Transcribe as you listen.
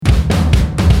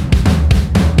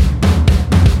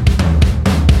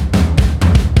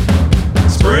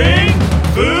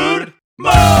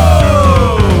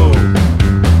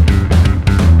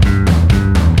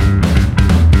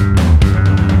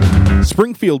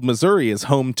Springfield, Missouri is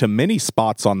home to many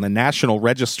spots on the National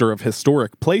Register of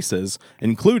Historic Places,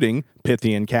 including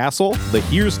Pythian Castle, the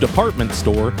Here's Department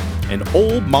Store, and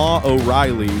Old Ma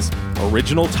O'Reilly's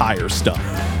Original Tire Stuff.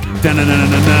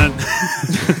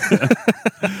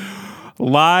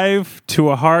 Live to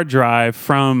a hard drive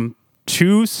from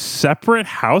two separate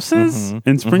houses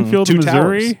in Springfield, Two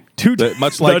Missouri. Towers.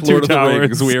 Much like Lord of the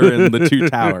Rings, we are in the Two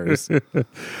Towers.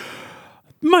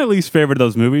 My least favorite of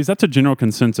those movies. That's a general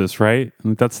consensus, right?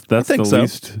 That's the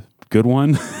least good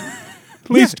one.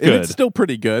 Least good. And it's still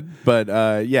pretty good, but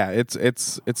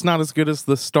it's not as good as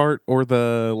the start or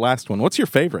the last one. What's your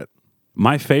favorite?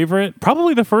 My favorite,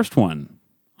 probably the first one.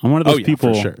 I'm one of those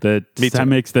people that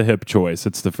makes the hip choice.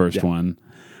 It's the first one.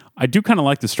 I do kind of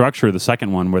like the structure of the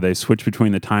second one where they switch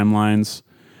between the timelines.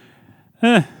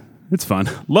 It's fun.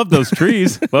 Love those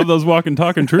trees. Love those walking,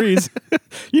 talking trees.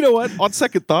 You know what? On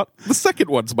second thought, the second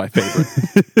one's my favorite.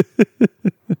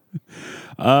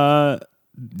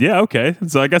 Yeah, okay.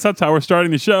 So I guess that's how we're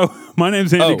starting the show. My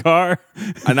name's Andy Carr.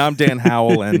 And I'm Dan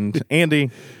Howell. And Andy,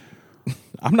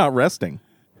 I'm not resting.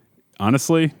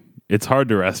 Honestly, it's hard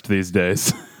to rest these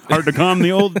days. Hard to calm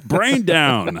the old brain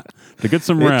down to get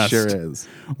some rest. It sure is.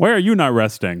 Why are you not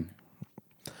resting?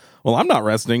 Well, I'm not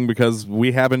resting because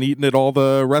we haven't eaten at all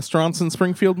the restaurants in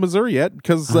Springfield, Missouri yet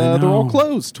because they're all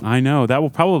closed. I know. That will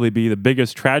probably be the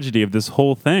biggest tragedy of this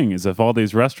whole thing is if all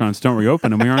these restaurants don't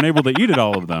reopen and we aren't able to eat at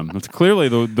all of them. It's clearly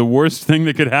the worst thing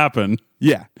that could happen.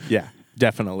 Yeah,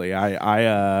 definitely.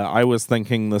 I was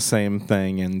thinking the same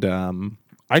thing, and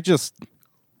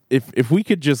if we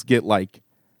could just get like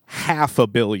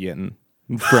 $500 million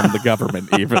from the government,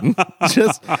 even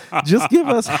just give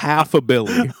us $500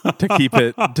 million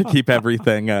to keep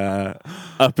everything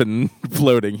up and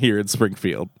floating here in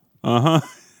Springfield. $500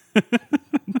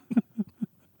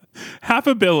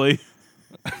 million.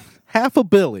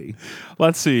 $500 million.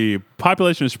 Let's see.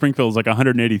 Population of Springfield is like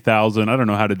 180,000. I don't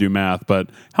know how to do math, but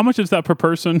how much is that per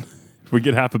person? If we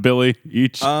get $500 million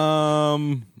each.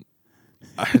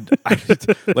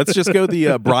 Let's just go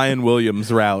the Brian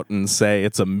Williams route and say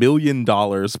it's $1 million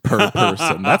per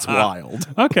person. That's wild.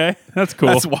 Okay, that's cool.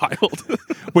 That's wild.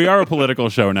 We are a political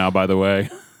show now, by the way.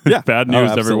 Yeah. Bad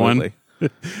news, everyone.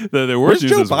 The worst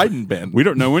news Joe is Biden been? We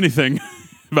don't know anything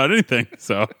about anything.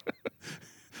 So,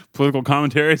 political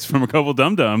commentaries from a couple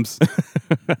dum-dums.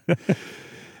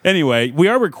 Anyway, we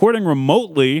are recording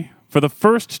remotely for the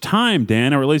first time,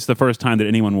 Dan, or at least the first time that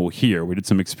anyone will hear. We did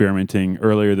some experimenting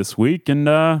earlier this week, and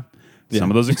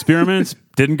some of those experiments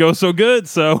didn't go so good.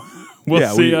 So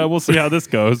we'll see. We'll see how this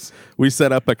goes. We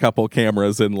set up a couple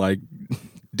cameras and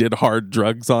did hard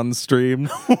drugs on stream.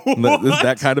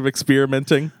 that kind of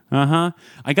experimenting. I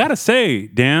gotta say,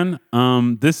 Dan,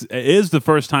 this is the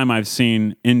first time I've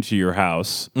seen into your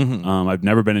house. I've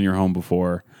never been in your home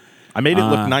before. I made it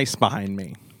look nice behind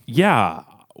me. Yeah,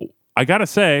 I gotta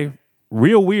say.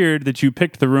 Real weird that you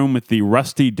picked the room with the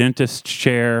rusty dentist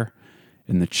chair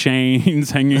and the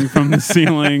chains hanging from the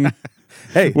ceiling.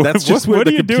 Hey, that's just where what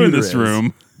the do you do in this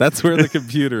room? That's where the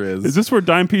computer is. Is this where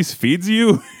Dime Piece feeds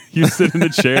you? You sit in the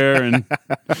chair and...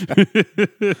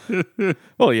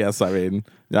 Well, yes. I mean,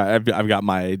 I've got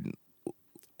my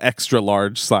extra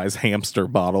large size hamster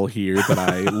bottle here that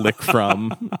I lick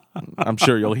from. I'm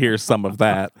sure you'll hear some of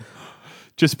that.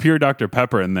 Just pure Dr.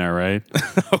 Pepper in there, right?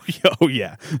 Oh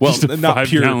yeah. Well, just a not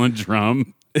 5-gallon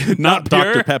drum. Not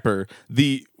pure? Dr. Pepper.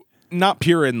 Not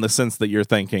pure in the sense that you're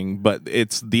thinking, but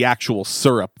it's the actual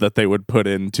syrup that they would put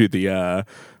into the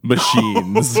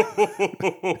machines.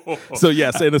 So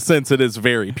yes, in a sense, it is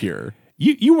very pure.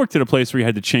 You worked at a place where you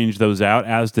had to change those out,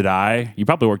 as did I. You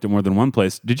probably worked at more than one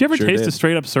place. Did you ever taste a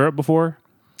straight up syrup before?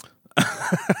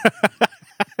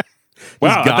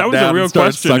 Wow, that was a real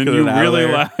question, and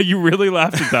you really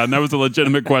laughed at that, and that was a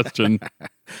legitimate question.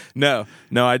 No,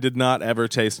 I did not ever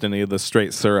taste any of the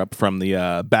straight syrup from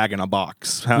the bag in a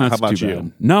box. How about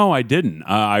you? No, I didn't.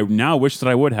 I now wish that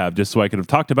I would have, just so I could have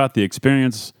talked about the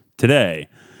experience today.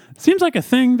 It seems like a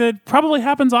thing that probably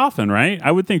happens often, right?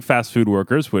 I would think fast food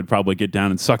workers would probably get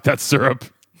down and suck that syrup.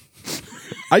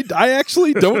 I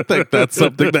actually don't think that's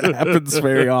something that happens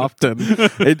very often.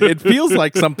 It feels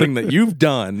like something that you've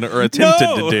done or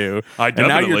attempted to do. I definitely and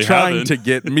now you're trying haven't. to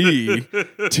get me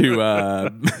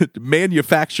to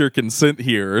manufacture consent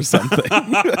here or something.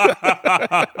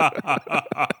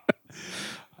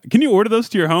 Can you order those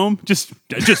to your home? Just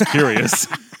curious.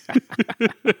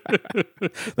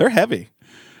 They're heavy.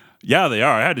 Yeah, they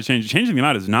are. I had to change. Changing them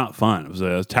out is not fun. It was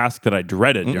a task that I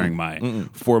dreaded during my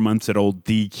 4 months at old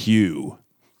DQ.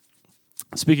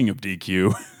 Speaking of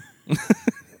DQ,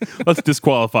 let's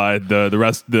disqualify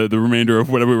the remainder of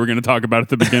whatever we were going to talk about at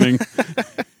the beginning.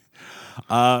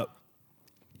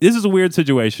 this is a weird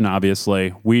situation,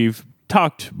 obviously. We've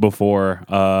talked before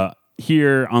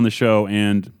here on the show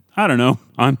and, I don't know,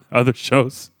 on other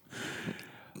shows.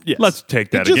 Yes. Let's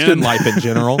take that just again. In life in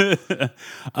general.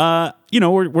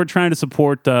 We're trying to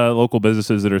support local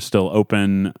businesses that are still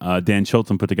open. Dan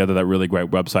Chilton put together that really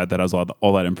great website that has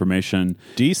all that information.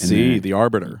 DC, the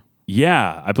Arbiter.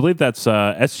 Yeah, I believe that's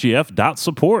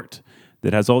sgf.support.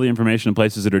 That has all the information in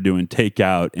places that are doing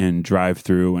takeout and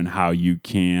drive-through and how you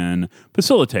can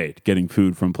facilitate getting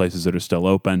food from places that are still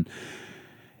open.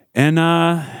 And,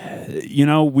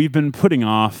 we've been putting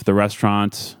off the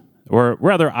restaurant, or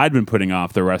rather, I'd been putting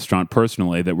off the restaurant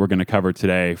personally that we're going to cover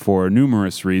today for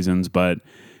numerous reasons, but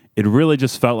it really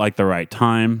just felt like the right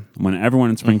time when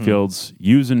everyone in Springfield's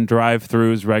using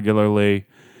drive-throughs regularly.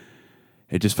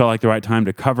 It just felt like the right time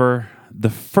to cover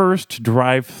the first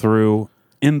drive-through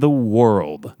in the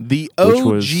world. The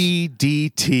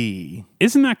OGDT.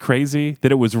 Isn't that crazy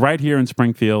that it was right here in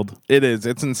Springfield? It is.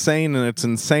 It's insane, and it's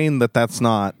insane that that's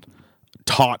not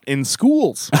taught in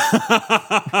schools.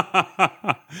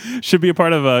 Should be a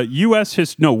part of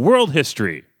world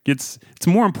history. It's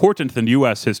more important than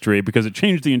U.S. history because it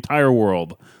changed the entire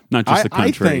world, not just the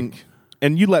country. I think,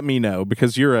 and you let me know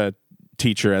because you're a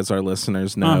teacher, as our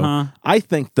listeners know, I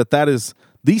think that is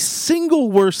the single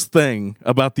worst thing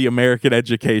about the American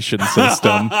education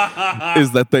system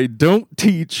is that they don't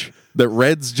teach that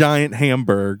Red's Giant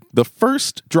Hamburg, the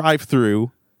first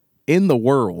drive-through in the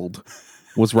world,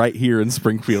 was right here in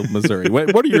Springfield, Missouri.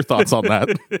 What are your thoughts on that?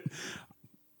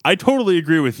 I totally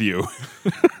agree with you,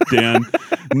 Dan.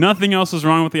 Nothing else is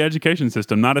wrong with the education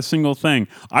system. Not a single thing.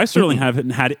 I certainly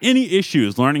haven't had any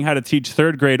issues learning how to teach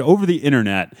third grade over the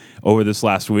internet over this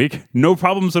last week. No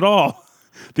problems at all.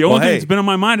 The only thing that's been on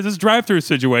my mind is this drive-through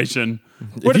situation.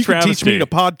 What if you can teach me to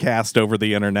podcast over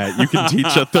the internet, you can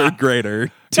teach a third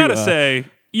grader. Gotta say,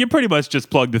 you pretty much just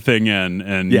plugged the thing in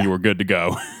and you were good to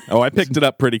go. Oh, I picked it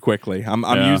up pretty quickly. I'm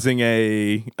using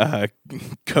a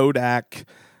Kodak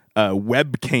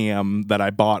webcam that I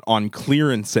bought on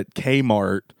clearance at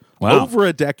Kmart over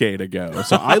a decade ago.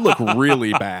 So I look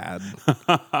really bad.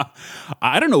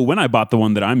 I don't know when I bought the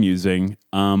one that I'm using.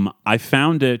 I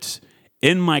found it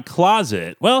in my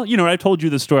closet. Well, I told you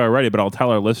this story already, but I'll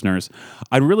tell our listeners.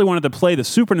 I really wanted to play the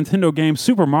Super Nintendo game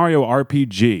Super Mario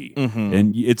RPG,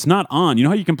 and it's not on. You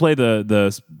know how you can play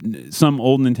the some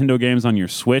old Nintendo games on your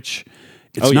Switch?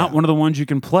 It's not one of the ones you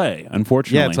can play,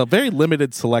 unfortunately. Yeah, it's a very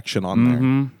limited selection on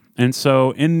there. And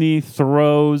so in the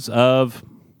throes of,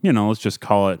 let's just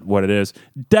call it what it is,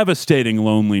 devastating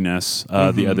loneliness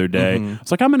the other day, I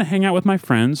was like, I'm going to hang out with my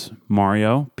friends,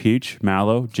 Mario, Peach,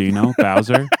 Mallow, Gino,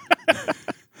 Bowser.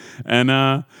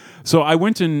 And so I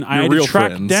went and I had to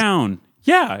track down.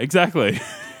 Yeah, exactly.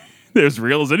 They're as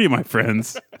real as any of my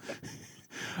friends.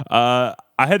 I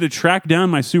had to track down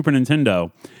my Super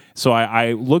Nintendo. So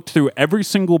I looked through every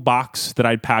single box that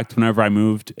I'd packed whenever I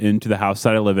moved into the house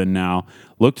that I live in now.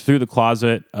 Looked through the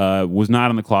closet, was not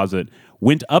in the closet.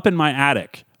 Went up in my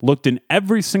attic, looked in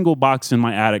every single box in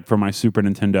my attic for my Super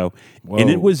Nintendo. Whoa. And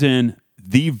it was in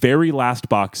the very last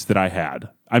box that I had.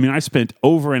 I mean, I spent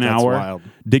over an hour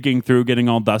digging through, getting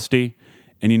all dusty.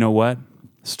 And you know what?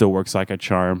 Still works like a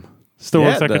charm. Still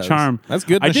works like a charm. That's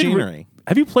good machinery.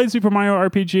 Have you played Super Mario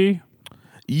RPG?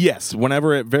 Yes.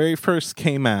 Whenever it very first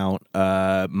came out,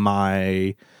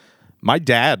 my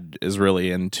dad is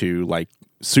really into like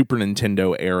Super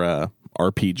Nintendo era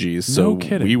RPGs. So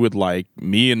we would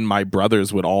me and my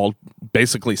brothers would all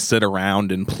basically sit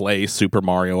around and play Super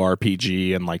Mario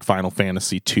RPG and like Final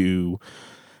Fantasy 2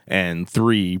 and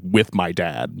 3 with my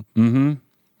dad.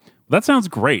 That sounds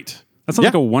great. That sounds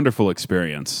like a wonderful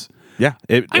experience. Yeah,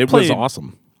 it was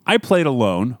awesome. I played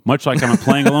alone, much like I'm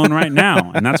playing alone right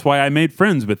now, and that's why I made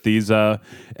friends with these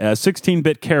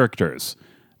 16-bit characters.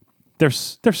 They're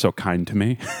so kind to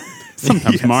me.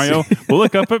 Sometimes Mario will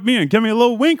look up at me and give me a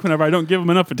little wink whenever I don't give him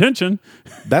enough attention.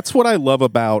 That's what I love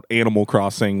about Animal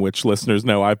Crossing, which listeners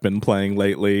know I've been playing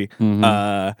lately.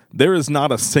 There is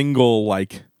not a single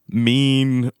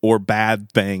mean or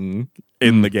bad thing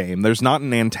in the game. There's not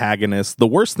an antagonist. The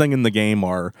worst thing in the game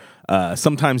are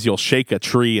sometimes you'll shake a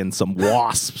tree and some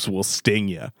wasps will sting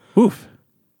you. Oof.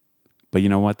 But you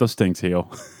know what? Those stings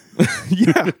heal.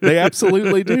 Yeah, they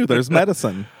absolutely do. There's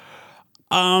medicine.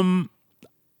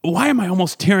 Why am I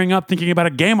almost tearing up thinking about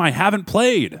a game I haven't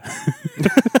played?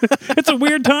 It's a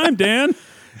weird time, Dan.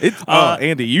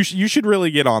 Andy, you should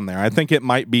really get on there. I think it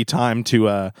might be time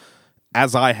to,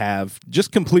 as I have,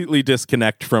 just completely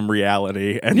disconnect from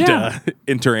reality and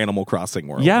enter Animal Crossing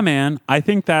world. Yeah, man. I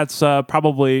think that's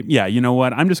probably, you know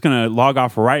what? I'm just going to log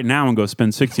off right now and go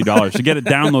spend $60 to get it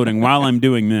downloading while I'm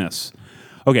doing this.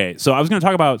 Okay, so I was going to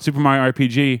talk about Super Mario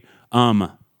RPG.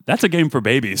 That's a game for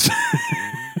babies.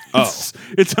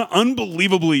 It's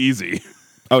unbelievably easy.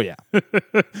 Oh, yeah.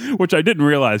 Which I didn't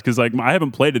realize because I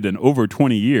haven't played it in over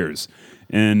 20 years.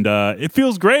 And it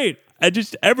feels great.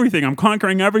 Everything. I'm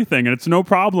conquering everything, and it's no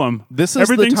problem. This is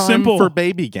the time for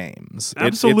baby games.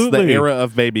 Absolutely. It's the era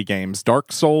of baby games.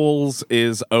 Dark Souls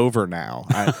is over now.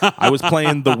 I was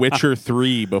playing The Witcher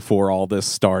 3 before all this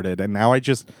started, and now I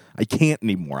can't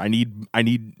anymore. I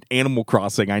need Animal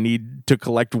Crossing. I need to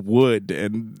collect wood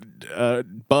and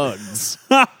bugs.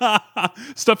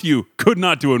 Stuff you could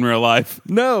not do in real life.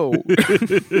 No.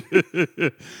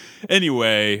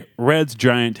 Anyway, Red's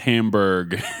Giant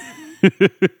Hamburg.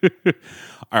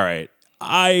 All right.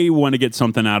 I want to get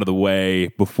something out of the way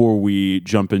before we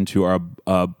jump into our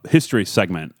history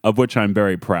segment, of which I'm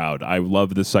very proud. I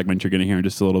love this segment you're going to hear in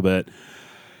just a little bit.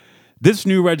 This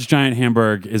new Red's Giant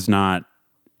Hamburg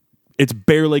it's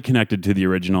barely connected to the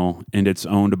original, and it's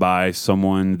owned by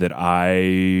someone that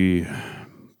I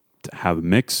have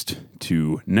mixed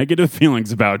to negative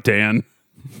feelings about, Dan.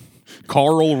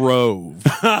 Karl Rove.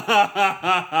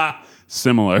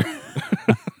 Similar.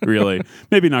 Really.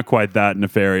 Maybe not quite that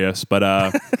nefarious,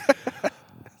 but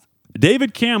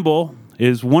David Campbell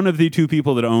is one of the two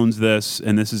people that owns this,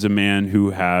 and this is a man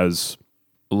who has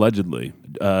allegedly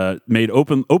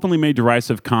openly made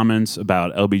derisive comments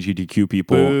about LGBTQ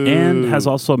people. Boo. And has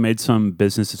also made some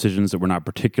business decisions that were not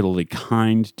particularly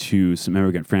kind to some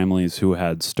immigrant families who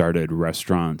had started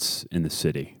restaurants in the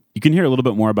city. You can hear a little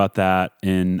bit more about that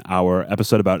in our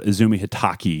episode about Izumi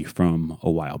Hitaki from a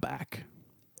while back.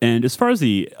 And as far as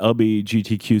the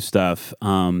LGBTQ stuff,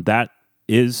 that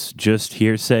is just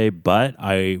hearsay, but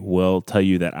I will tell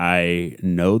you that I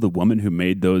know the woman who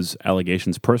made those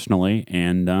allegations personally,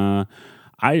 and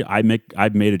I've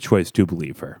made a choice to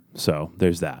believe her. So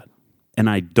there's that. And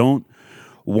I don't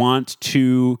want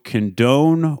to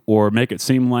condone or make it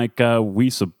seem like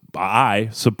I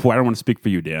support. I don't want to speak for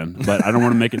you, Dan, but I don't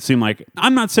want to make it seem like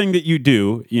I'm not saying that you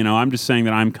do. I'm just saying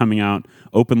that I'm coming out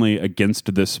openly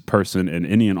against this person and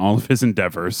any and all of his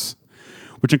endeavors,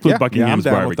 which include Buckingham's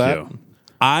Barbecue.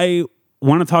 I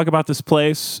want to talk about this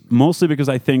place mostly because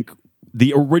I think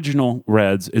the original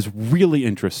Reds is really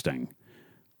interesting.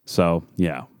 So,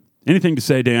 yeah. Anything to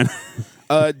say, Dan?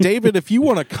 David, if you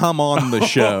want to come on the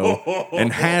show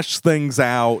and hash things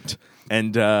out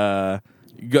and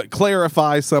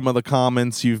clarify some of the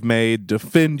comments you've made,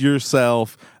 defend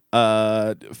yourself,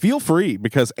 feel free,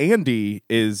 because Andy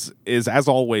is as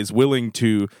always willing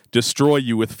to destroy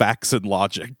you with facts and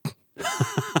logic.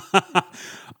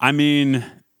 I mean,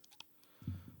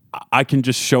 I can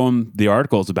just show him the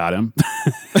articles about him.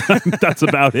 That's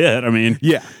about it. I mean,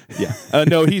 yeah.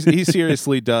 No, he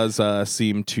seriously does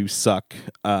seem to suck,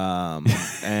 and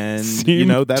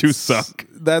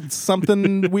that's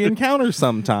something we encounter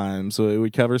sometimes.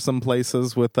 We cover some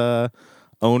places with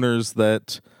owners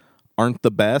that aren't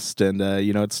the best, and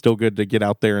it's still good to get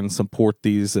out there and support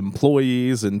these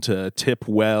employees and to tip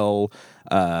well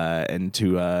and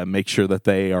to make sure that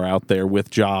they are out there with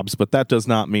jobs. But that does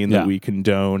not mean that we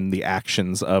condone the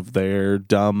actions of their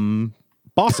dumb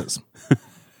bosses.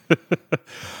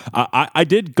 I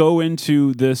did go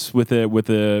into this with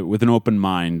an open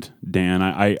mind, Dan.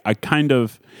 I kind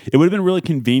of, it would have been really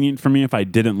convenient for me if I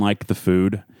didn't like the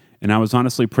food, and I was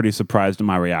honestly pretty surprised at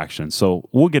my reaction. So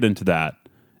we'll get into that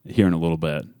here in a little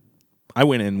bit. I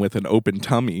went in with an open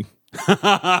tummy.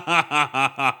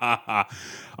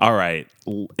 All right.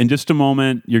 In just a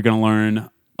moment, you're going to learn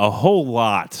a whole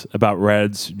lot about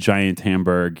Red's Giant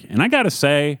Hamburg. And I got to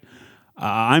say,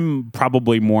 I'm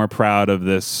probably more proud of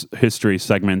this history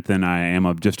segment than I am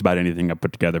of just about anything I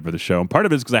put together for the show. And part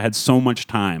of it is because I had so much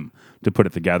time to put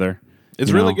it together.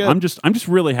 It's really good. I'm just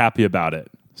really happy about it.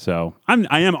 So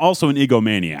I am also an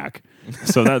egomaniac.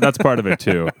 So that's part of it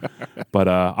too. But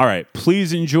all right,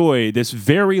 please enjoy this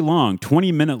very long,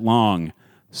 20-minute long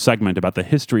segment about the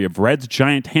history of Red's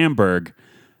Giant Hamburg,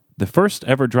 the first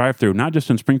ever drive-thru, not just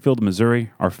in Springfield,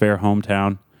 Missouri, our fair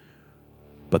hometown,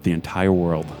 but the entire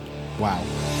world. Wow.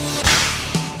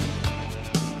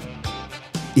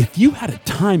 If you had a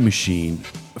time machine,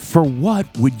 for what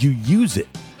would you use it?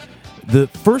 The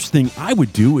first thing I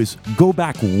would do is go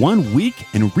back 1 week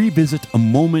and revisit a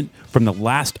moment from the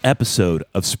last episode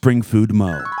of Spring Food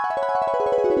Mo.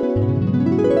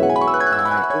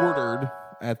 I ordered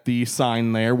at the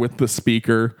sign there with the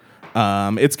speaker.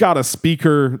 It's got a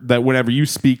speaker that whenever you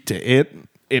speak to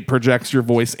it projects your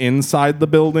voice inside the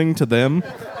building to them.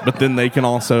 But then they can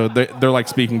also, they're like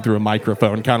speaking through a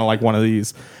microphone, kind of like one of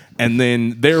these. And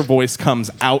then their voice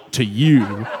comes out to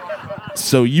you.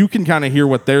 So you can kind of hear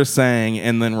what they're saying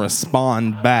and then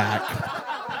respond back.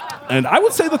 And I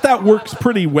would say that works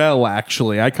pretty well,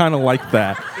 actually. I kind of like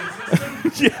that.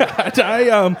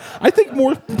 Yeah, I think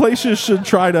more places should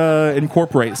try to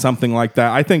incorporate something like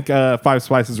that. I think Five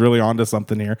Spice is really onto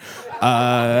something here.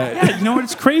 Yeah, you know what?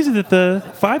 It's crazy that the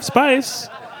Five Spice,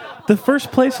 the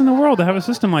first place in the world to have a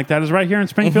system like that, is right here in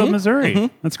Springfield, Missouri.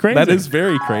 That's crazy. That is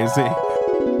very crazy.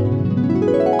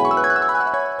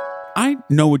 I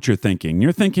know what you're thinking.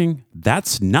 You're thinking,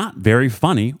 that's not very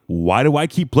funny. Why do I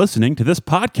keep listening to this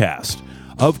podcast?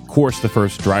 Of course, the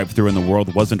first drive-thru in the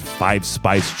world wasn't Five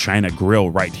Spice China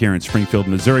Grill right here in Springfield,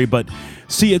 Missouri, but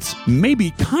see, it's maybe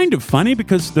kind of funny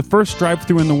because the first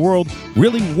drive-thru in the world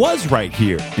really was right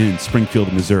here in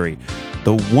Springfield, Missouri.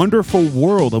 The wonderful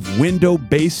world of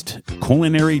window-based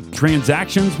culinary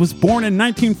transactions was born in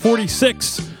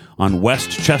 1946 on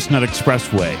West Chestnut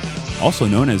Expressway, also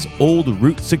known as Old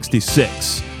Route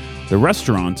 66. The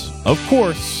restaurant, of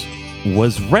course,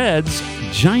 was Red's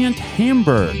Giant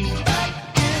Hamburg.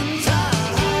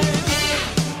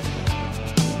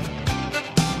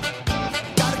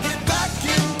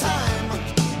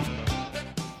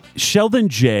 Sheldon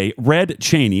J. Red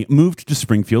Cheney moved to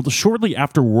Springfield shortly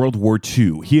after World War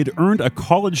II. He had earned a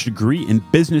college degree in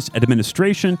business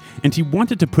administration, and he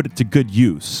wanted to put it to good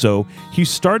use, so he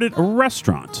started a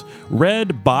restaurant.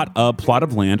 Red bought a plot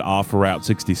of land off Route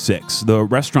 66. The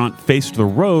restaurant faced the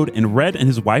road, and Red and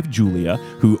his wife Julia,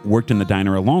 who worked in the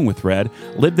diner along with Red,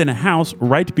 lived in a house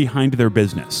right behind their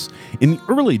business. In the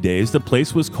early days, the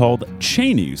place was called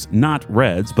Cheney's, not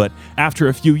Red's, but after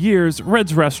a few years,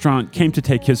 Red's restaurant came to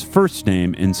take his first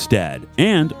name instead.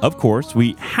 And, of course,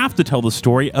 we have to tell the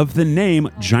story of the name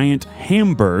Giant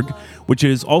Hamburg, which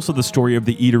is also the story of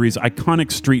the eatery's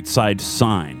iconic street side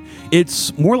sign.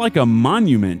 It's more like a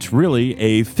monument, really,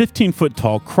 a 15-foot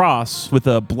tall cross with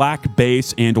a black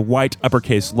base and white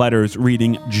uppercase letters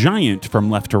reading Giant from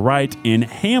left to right and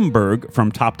Hamburg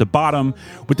from top to bottom,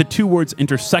 with the two words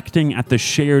intersecting at the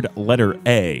shared letter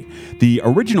A. The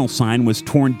original sign was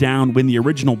torn down when the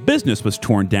original business was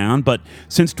torn down, but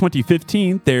since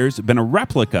 2015, there's been a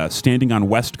replica standing on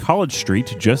West College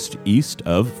Street just east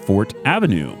of Fort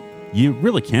Avenue. You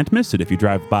really can't miss it if you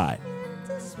drive by.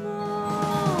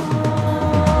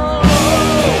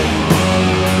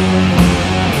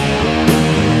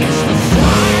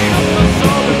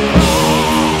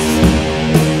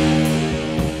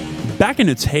 Back in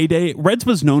its heyday, Red's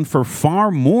was known for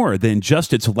far more than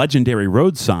just its legendary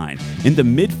road sign. In the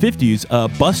mid-50s, a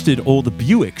busted old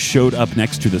Buick showed up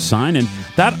next to the sign, and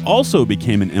that also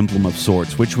became an emblem of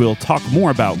sorts, which we'll talk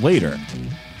more about later.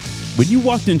 When you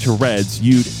walked into Red's,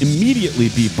 you'd immediately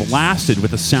be blasted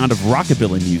with the sound of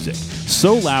rockabilly music,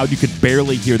 so loud you could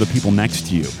barely hear the people next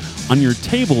to you. On your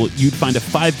table, you'd find a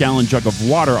 5-gallon jug of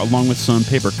water along with some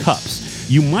paper cups.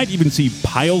 You might even see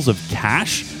piles of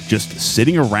cash just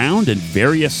sitting around in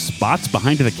various spots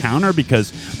behind the counter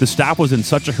because the staff was in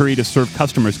such a hurry to serve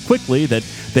customers quickly that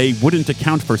they wouldn't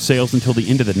account for sales until the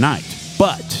end of the night.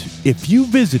 But if you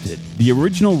visited the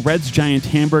original Red's Giant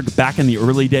Hamburg back in the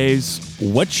early days,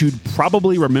 what you'd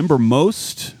probably remember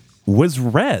most was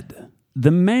Red,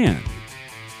 the man.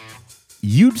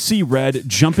 You'd see Red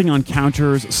jumping on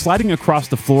counters, sliding across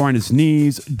the floor on his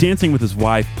knees, dancing with his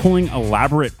wife, pulling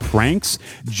elaborate pranks,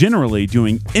 generally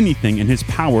doing anything in his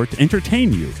power to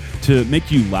entertain you, to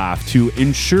make you laugh, to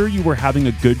ensure you were having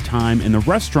a good time in the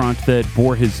restaurant that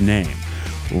bore his name.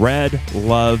 Red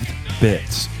loved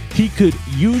bits. He could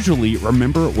usually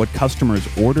remember what customers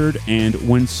ordered, and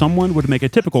when someone would make a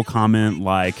typical comment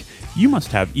like, "You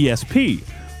must have ESP,"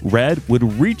 Red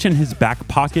would reach in his back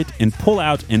pocket and pull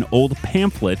out an old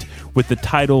pamphlet with the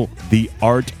title, The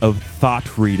Art of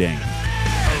Thought Reading.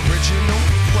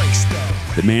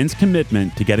 The man's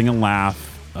commitment to getting a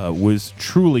laugh was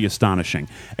truly astonishing.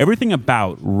 Everything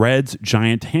about Red's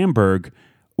Giant Hamburg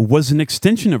was an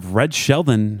extension of Red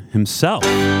Sheldon himself.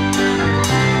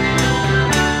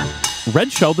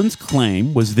 Red Sheldon's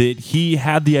claim was that he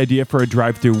had the idea for a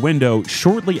drive-thru window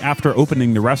shortly after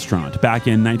opening the restaurant back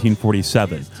in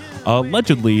 1947.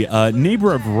 Allegedly, a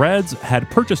neighbor of Red's had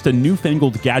purchased a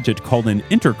newfangled gadget called an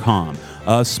intercom,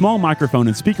 a small microphone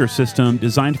and speaker system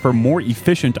designed for more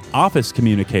efficient office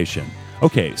communication.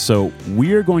 Okay, so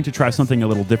we're going to try something a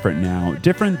little different now,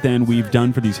 different than we've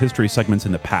done for these history segments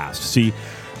in the past. See,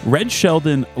 Red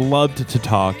Sheldon loved to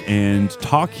talk, and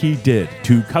talk he did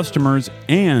to customers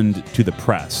and to the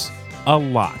press. A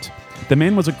lot. The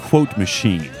man was a quote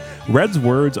machine. Red's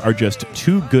words are just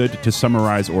too good to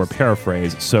summarize or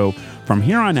paraphrase, so from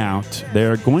here on out,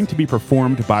 they're going to be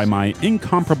performed by my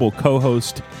incomparable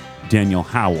co-host, Daniel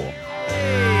Howell.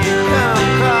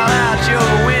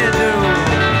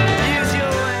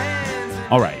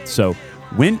 All right, so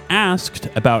When asked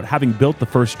about having built the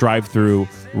first drive-thru,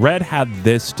 Red had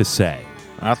this to say.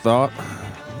 I thought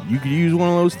you could use one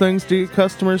of those things to get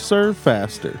customers served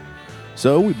faster.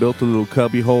 So we built a little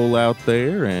cubby hole out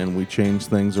there and we changed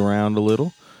things around a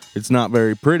little. It's not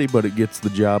very pretty, but it gets the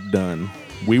job done.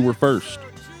 We were first.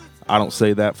 I don't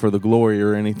say that for the glory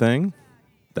or anything.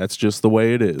 That's just the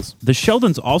way it is. The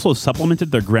Sheldons also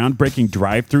supplemented their groundbreaking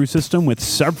drive-thru system with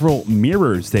several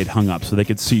mirrors they'd hung up so they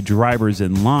could see drivers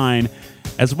in line,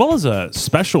 as well as a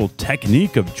special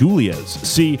technique of Julia's.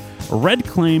 See, Red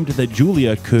claimed that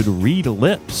Julia could read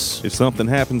lips. If something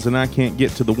happens and I can't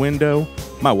get to the window,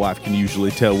 my wife can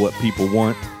usually tell what people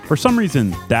want. For some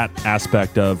reason, that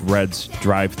aspect of Red's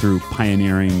drive-thru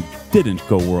pioneering didn't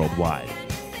go worldwide.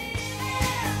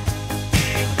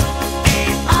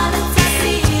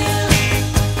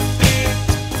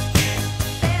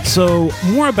 So,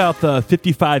 more about the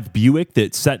 55 Buick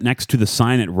that sat next to the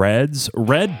sign at Red's.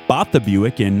 Red bought the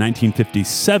Buick in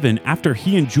 1957 after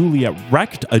he and Julia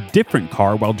wrecked a different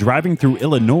car while driving through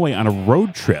Illinois on a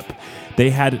road trip.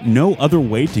 They had no other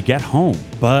way to get home.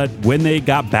 But when they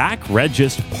got back, Red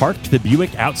just parked the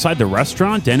Buick outside the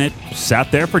restaurant and it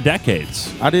sat there for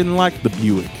decades. I didn't like the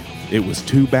Buick. It was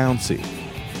too bouncy.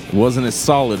 It wasn't as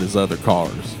solid as other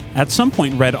cars. At some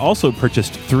point, Red also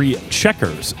purchased 3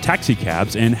 Checkers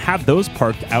taxicabs and had those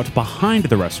parked out behind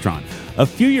the restaurant. A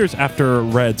few years after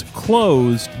Red's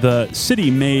closed, the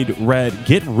city made Red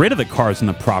get rid of the cars on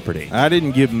the property. I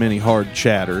didn't give him any hard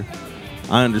chatter.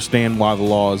 I understand why the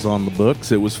law is on the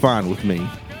books. It was fine with me.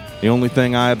 The only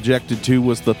thing I objected to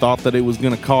was the thought that it was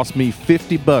going to cost me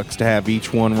 $50 to have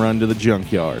each one run to the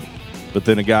junkyard. But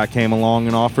then a guy came along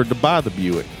and offered to buy the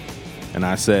Buick. And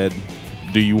I said,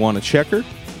 "Do you want a Checker?"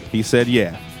 He said,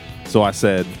 "Yeah." So I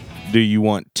said, "Do you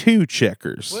want 2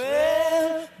 Checkers?"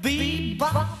 Well,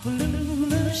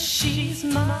 she's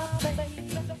my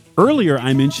baby. Earlier,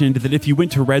 I mentioned that if you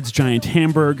went to Red's Giant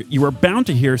Hamburg, you were bound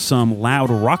to hear some loud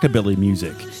rockabilly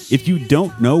music. If you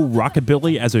don't know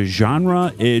rockabilly as a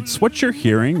genre, it's what you're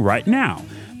hearing right now.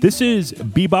 This is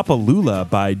Bebop-A-Lula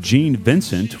by Gene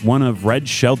Vincent, one of Red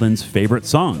Sheldon's favorite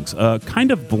songs, a kind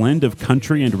of blend of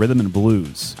country and rhythm and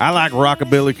blues. I like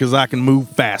rockabilly because I can move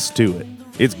fast to it.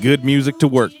 It's good music to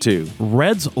work to.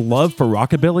 Red's love for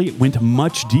rockabilly went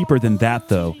much deeper than that,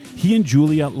 though. He and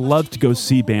Julia loved to go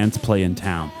see bands play in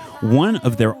town. One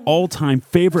of their all-time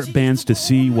favorite bands to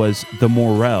see was the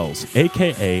Morels,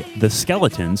 a.k.a. the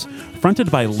Skeletons, fronted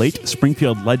by late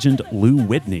Springfield legend Lou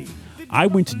Whitney. I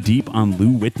went deep on Lou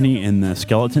Whitney and the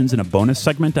Skeletons in a bonus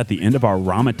segment at the end of our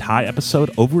Ramatai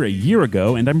episode over a year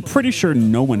ago, and I'm pretty sure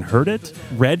no one heard it.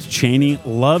 Red Chaney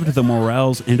loved the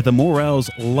Morels, and the Morels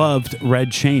loved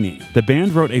Red Chaney. The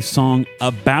band wrote a song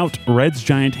about Red's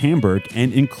Giant Hamburg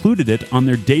and included it on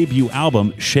their debut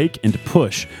album, Shake and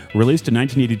Push, released in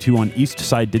 1982 on East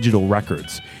Side Digital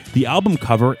Records. The album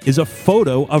cover is a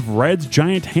photo of Red's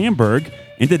Giant Hamburg,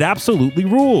 and it absolutely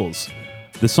rules.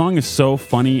 The song is so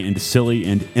funny and silly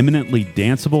and eminently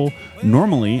danceable.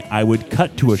 Normally, I would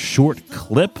cut to a short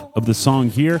clip of the song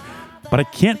here, but I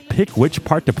can't pick which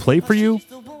part to play for you.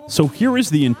 So here is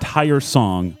the entire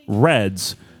song,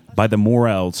 Reds, by the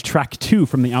Morels, track 2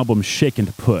 from the album Shake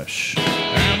and Push.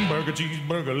 Hamburger,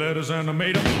 cheeseburger, lettuce, and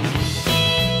tomato.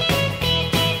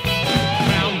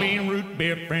 Brown bean, root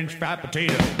beer, French fried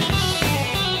potato.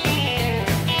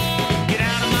 Get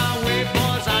out of my way,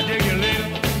 boys, I'll tell you later.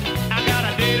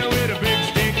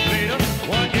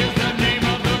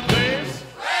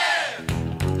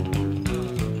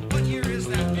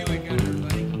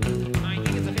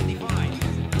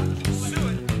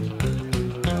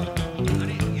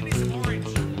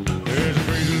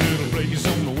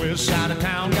 Side of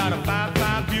town, got a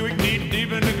 5.5 Buick knee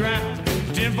deep in the ground.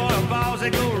 10-4 balls, they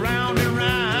go round and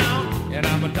round. And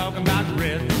I'm talking about the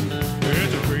red.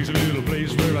 It's a crazy little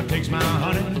place where I takes my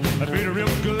honey. I feel real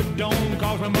good, don't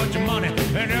cost me much money.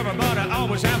 And everybody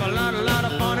always have a lot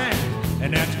of fun.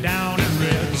 And that's down in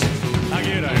Reds. I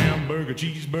get a hamburger,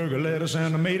 cheeseburger, lettuce,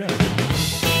 and tomato.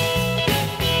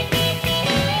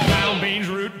 Brown beans,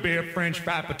 root beer, French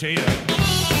fried potato.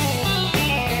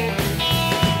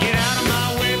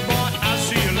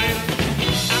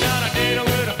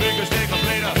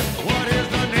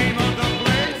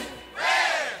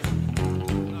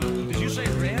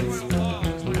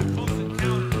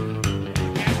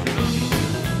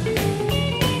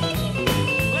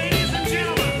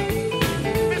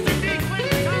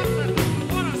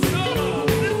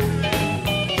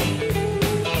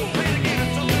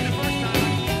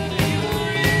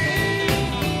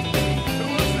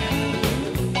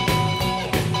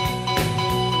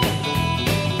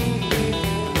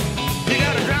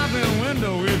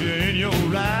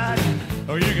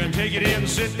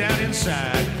 sit down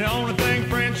inside. The only thing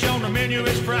French on the menu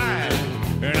is fried.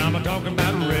 And I'm a-talking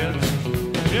about Red's.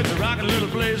 It's a rockin' little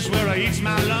place where I eats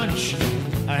my lunch.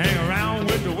 I hang around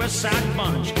with the West Side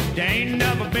Bunch. There ain't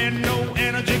never been no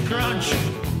energy crunch.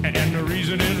 And the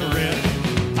reason is red.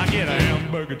 I get a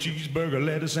hamburger, cheeseburger,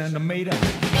 lettuce, and tomato.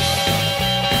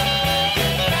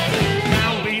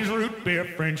 Now beans, root beer,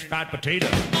 French fried potato.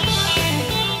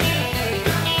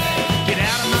 Get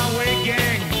out of my way,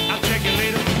 gang. I'll check you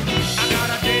later. I got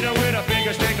a data with a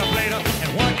bigger steak of later.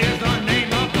 And what is the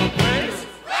name of the place?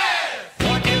 Red.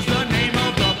 What is the name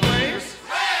of the place?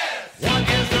 Red. What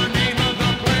is the name of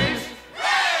the place?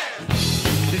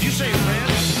 Red. Did you say red?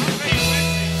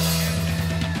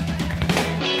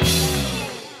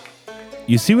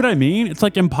 You see what I mean? It's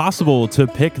like impossible to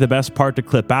pick the best part to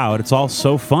clip out. It's all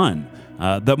so fun.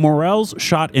 The Morels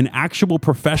shot an actual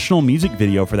professional music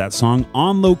video for that song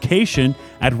on location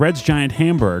at Red's Giant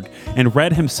Hamburg, and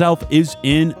Red himself is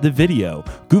in the video,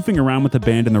 goofing around with the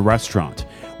band in the restaurant.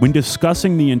 When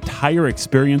discussing the entire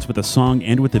experience with the song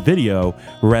and with the video,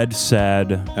 Red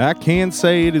said, "I can't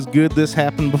say it is good this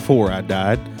happened before I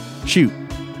died. Shoot,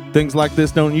 things like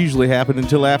this don't usually happen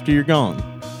until after you're gone.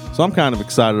 So I'm kind of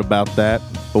excited about that,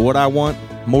 but what I want,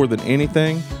 more than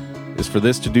anything, is for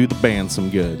this to do the band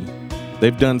some good.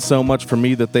 They've done so much for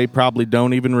me that they probably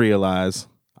don't even realize.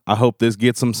 I hope this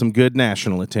gets them some good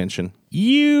national attention."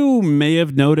 You may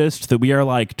have noticed that we are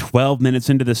like 12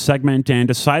 minutes into this segment, and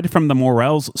aside from the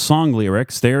Morels song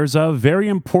lyrics, there's a very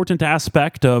important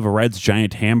aspect of Red's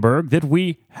Giant Hamburg that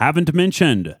we haven't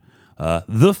mentioned.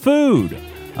 The food.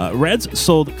 Red's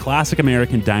sold classic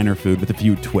American diner food with a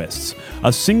few twists.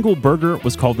 A single burger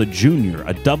was called a junior,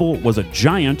 a double was a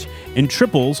giant, and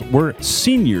triples were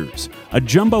seniors. A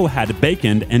jumbo had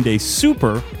bacon, and a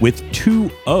super, with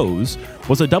 2 O's,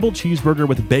 was a double cheeseburger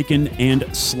with bacon and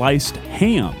sliced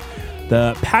ham.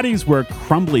 The patties were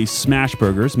crumbly smash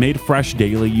burgers made fresh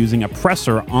daily using a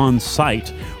presser on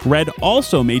site. Red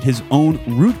also made his own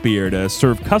root beer to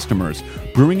serve customers,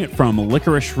 brewing it from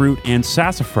licorice root and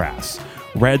sassafras.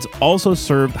 Red's also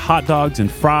served hot dogs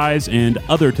and fries and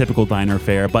other typical diner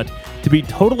fare, but to be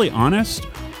totally honest,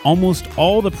 almost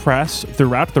all the press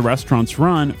throughout the restaurant's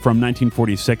run from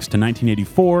 1946 to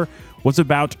 1984 was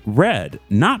about Red,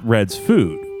 not Red's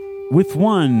food, with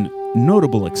one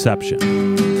notable exception.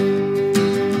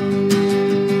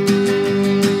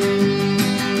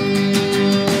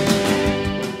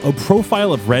 A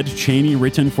profile of Red Cheney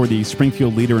written for the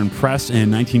Springfield Leader and Press in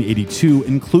 1982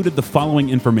 included the following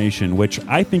information, which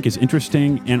I think is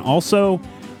interesting, and also,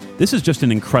 this is just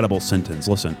an incredible sentence.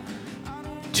 Listen.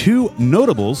 2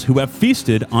 notables who have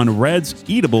feasted on Red's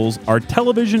eatables are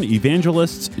television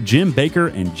evangelists Jim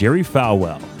Bakker and Jerry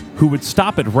Falwell, who would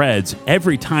stop at Red's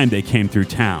every time they came through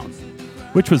town,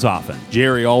 which was often.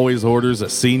 Jerry always orders a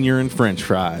senior and French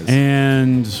fries.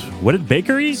 And what did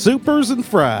Bakker eat? Supers and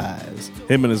fries.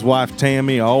 Him and his wife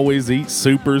Tammy always eat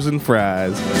supers and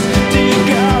fries.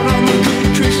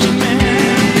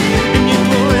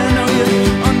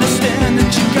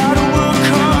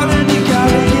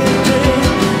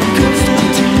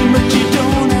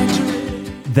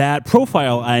 That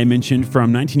profile I mentioned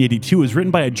from 1982 was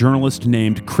written by a journalist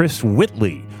named Chris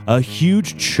Whitley. A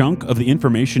huge chunk of the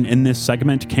information in this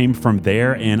segment came from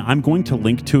there, and I'm going to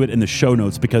link to it in the show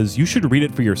notes because you should read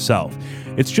it for yourself.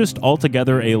 It's just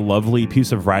altogether a lovely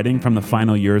piece of writing from the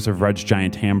final years of Red's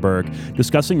Giant Hamburg,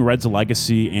 discussing Red's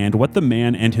legacy and what the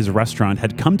man and his restaurant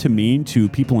had come to mean to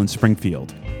people in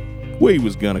Springfield. We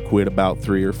was gonna quit about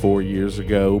 3 or 4 years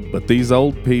ago, but these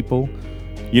old people,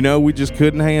 we just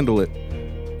couldn't handle it.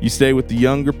 You stay with the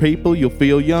younger people, you'll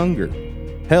feel younger.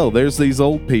 Hell, there's these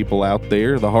old people out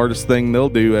there. The hardest thing they'll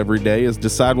do every day is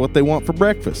decide what they want for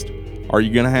breakfast. Are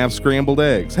you going to have scrambled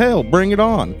eggs? Hell, bring it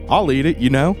on. I'll eat it,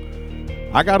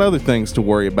 I got other things to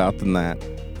worry about than that.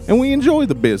 And we enjoy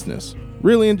the business.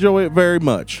 Really enjoy it very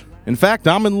much. In fact,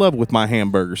 I'm in love with my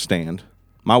hamburger stand.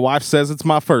 My wife says it's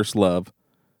my first love.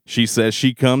 She says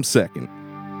she comes second.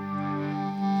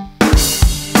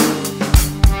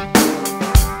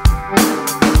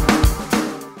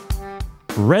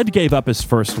 Red gave up his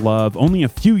first love only a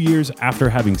few years after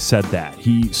having said that.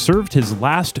 He served his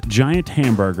last giant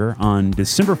hamburger on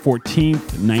December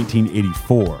 14th,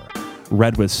 1984.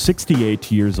 Red was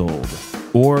 68 years old.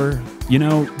 Or,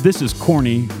 this is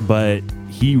corny, but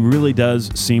he really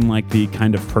does seem like the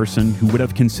kind of person who would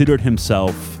have considered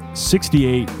himself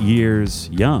 68 years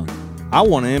young. I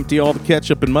want to empty all the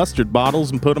ketchup and mustard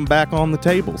bottles and put them back on the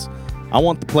tables. I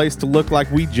want the place to look like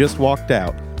we just walked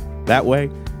out. That way,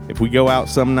 if we go out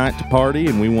some night to party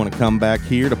and we want to come back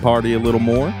here to party a little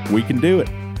more, we can do it.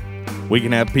 We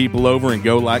can have people over and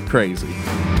go like crazy.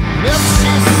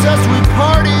 says we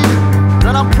partied,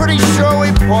 then I'm pretty sure we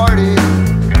partied.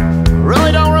 I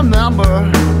really don't remember.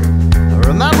 I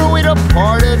remember we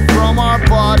departed from our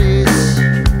bodies.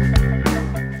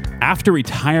 After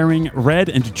retiring, Red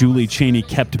and Julie Cheney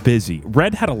kept busy.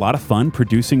 Red had a lot of fun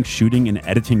producing, shooting, and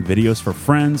editing videos for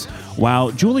friends,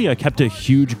 while Julia kept a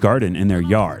huge garden in their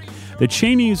yard. The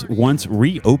Cheneys once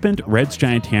reopened Red's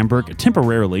Giant Hamburg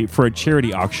temporarily for a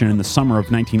charity auction in the summer of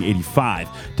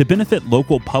 1985 to benefit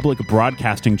local public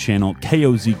broadcasting channel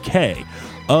KOZK,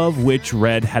 of which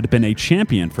Red had been a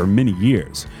champion for many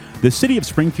years. The city of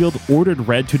Springfield ordered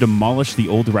Red to demolish the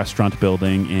old restaurant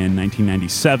building in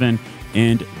 1997,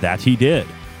 and that he did.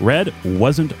 Red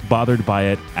wasn't bothered by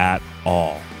it at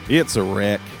all. It's a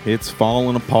wreck. It's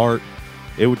falling apart.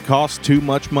 It would cost too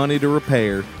much money to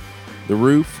repair. The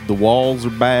roof, the walls are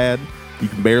bad. You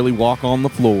can barely walk on the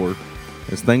floor.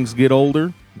 As things get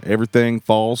older, everything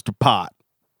falls to pot.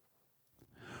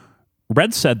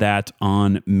 Red said that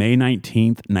on May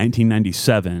 19th,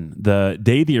 1997, the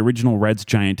day the original Red's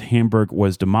Giant Hamburg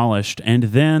was demolished, and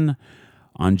then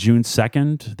on June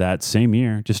 2nd, that same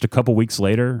year, just a couple weeks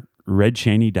later, Red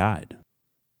Cheney died.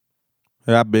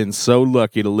 I've been so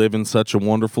lucky to live in such a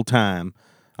wonderful time.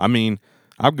 I mean,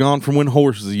 I've gone from when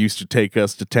horses used to take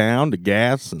us to town to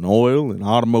gas and oil and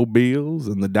automobiles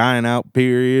and the dying out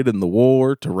period and the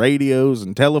war to radios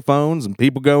and telephones and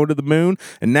people going to the moon,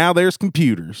 and now there's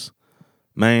computers.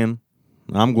 Man,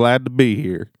 I'm glad to be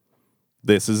here.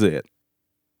 This is it.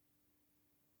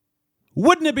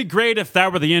 Wouldn't it be great if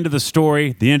that were the end of the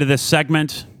story, the end of this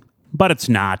segment? But it's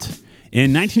not.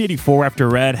 In 1984, after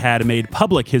Red had made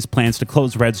public his plans to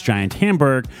close Red's Giant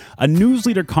Hamburg, a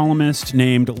newsleader columnist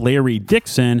named Larry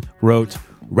Dixon wrote,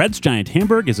 "Red's Giant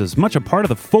Hamburg is as much a part of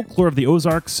the folklore of the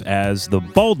Ozarks as the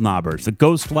Bald Knobbers, the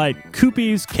Ghost Light,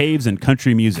 Koopies, caves, and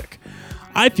country music.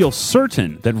 I feel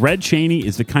certain that Red Cheney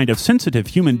is the kind of sensitive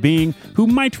human being who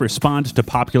might respond to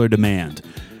popular demand.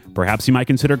 Perhaps he might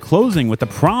consider closing with the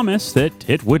promise that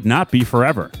it would not be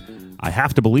forever. I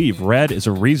have to believe Red is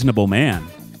a reasonable man."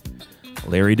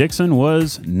 Larry Dixon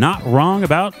was not wrong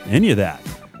about any of that.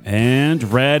 And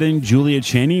Red and Julia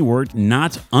Cheney were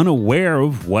not unaware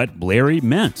of what Larry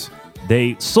meant.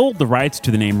 They sold the rights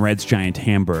to the name Red's Giant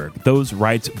Hamburg. Those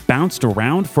rights bounced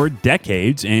around for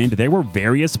decades, and there were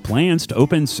various plans to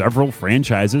open several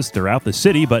franchises throughout the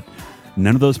city, but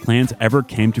none of those plans ever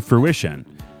came to fruition.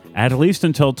 At least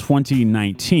until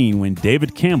 2019, when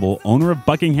David Campbell, owner of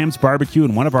Buckingham's Barbecue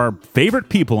and one of our favorite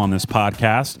people on this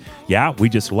podcast, yeah, we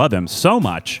just love him so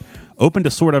much, opened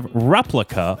a sort of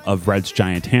replica of Red's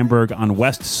Giant Hamburg on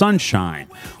West Sunshine,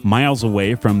 miles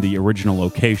away from the original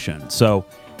location. So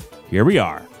here we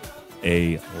are,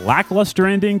 a lackluster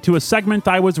ending to a segment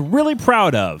I was really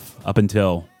proud of up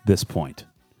until this point.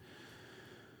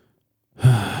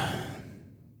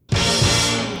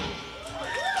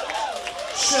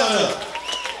 Shut up.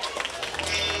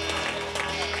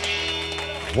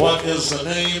 What is the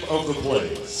name of the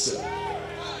place?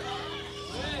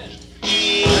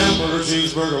 Hamburger,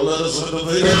 cheeseburger, lettuce, and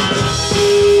tomato.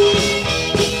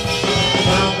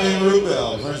 Pound bean,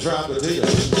 rhubarb, French fry, potato. I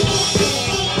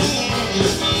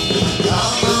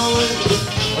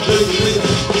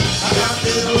got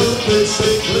this little big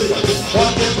steak plate.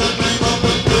 What is the name of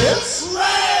the place?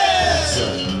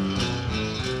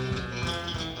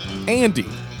 Andy,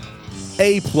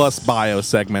 A+ bio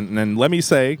segment, and let me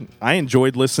say, I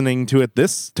enjoyed listening to it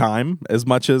this time as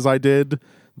much as I did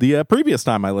the previous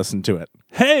time I listened to it.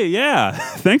 Hey, yeah.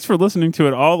 Thanks for listening to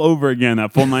it all over again,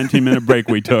 that full 19-minute break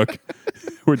we took.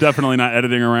 We're definitely not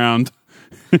editing around.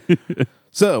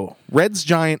 So, Red's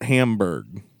Giant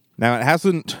Hamburg. Now,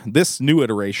 this new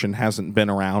iteration hasn't been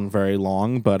around very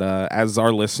long, but as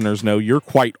our listeners know, you're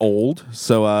quite old.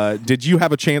 So, did you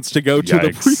have a chance to go to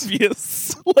the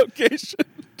previous location?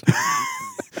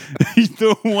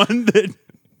 The one that...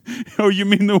 Oh, you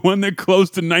mean the one that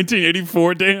closed in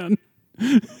 1984, Dan?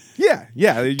 Yeah. 2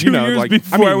 years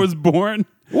before I was born?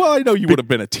 Well, I know you would have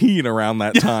been a teen around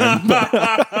that time,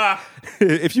 but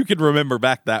if you can remember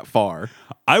back that far.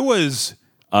 I was...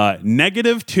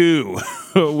 -2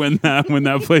 when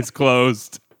that place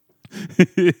closed.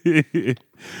 I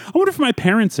wonder if my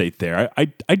parents ate there.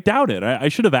 I doubt it. I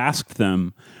should have asked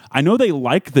them. I know they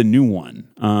like the new one.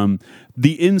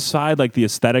 The inside, like the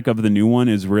aesthetic of the new one,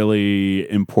 is really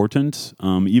important.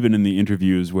 Even in the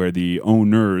interviews where the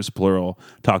owners, plural,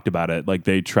 talked about it, like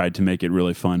they tried to make it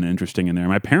really fun and interesting in there.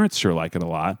 My parents sure like it a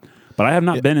lot, but I have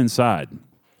not been inside.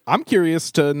 I'm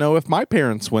curious to know if my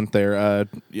parents went there.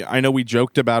 I know we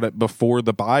joked about it before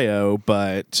the bio,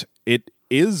 but it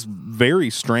is very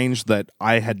strange that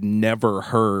I had never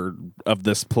heard of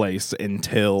this place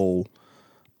until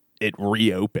it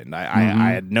reopened.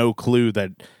 I had no clue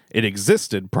that it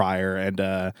existed prior,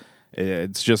 and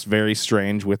it's just very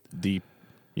strange with the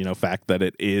fact that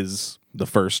it is the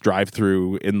first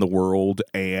drive-through in the world,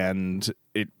 and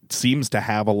it seems to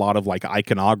have a lot of like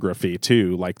iconography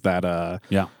too, like that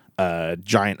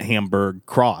giant Hamburg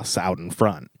cross out in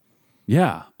front.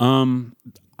 Yeah.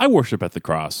 I worship at the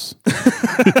cross.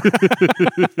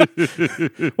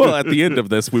 Well, at the end of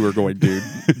this, we were going to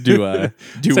do a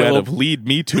duet of "Lead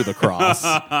Me to the Cross."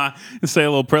 Say a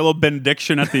little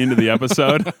benediction at the end of the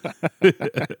episode.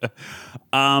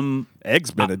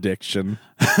 Eggs benediction.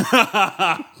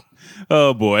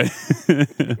 Oh boy.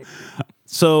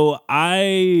 So I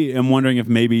am wondering if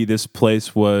maybe this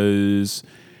place was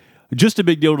just a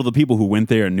big deal to the people who went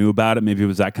there and knew about it. Maybe it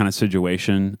was that kind of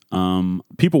situation.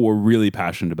 People were really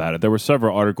passionate about it. There were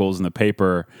several articles in the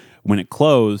paper when it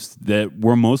closed that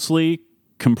were mostly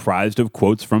comprised of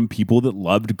quotes from people that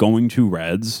loved going to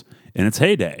Reds in its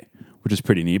heyday, which is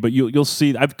pretty neat. But you'll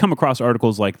see, I've come across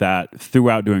articles like that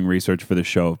throughout doing research for the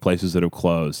show of places that have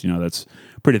closed. That's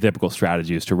pretty typical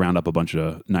strategy, is to round up a bunch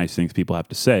of nice things people have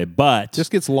to say. But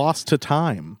just gets lost to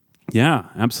time. Yeah,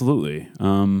 absolutely.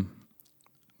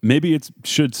 Maybe it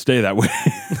should stay that way.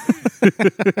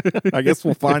 I guess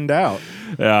we'll find out.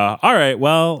 Yeah. All right.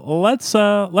 Well,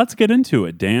 let's get into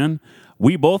it, Dan.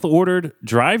 We both ordered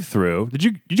drive-through. Did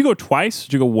you go twice?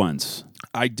 Did you go once?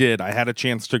 I did. I had a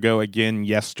chance to go again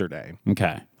yesterday.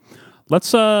 Okay.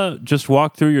 Let's just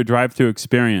walk through your drive-through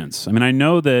experience. I mean, I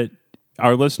know that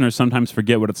our listeners sometimes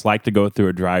forget what it's like to go through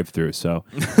a drive-through. So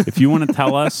if you want to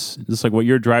tell us just like what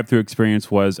your drive-through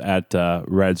experience was at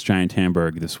Red's Giant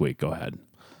Hamburg this week, go ahead.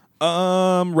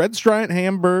 Red's Giant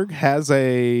Hamburg has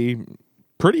a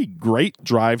pretty great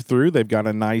drive-through. They've got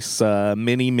a nice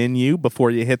mini menu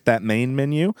before you hit that main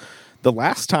menu. The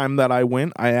last time that I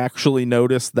went, I actually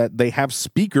noticed that they have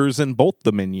speakers in both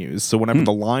the menus. So whenever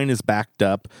the line is backed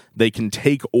up, they can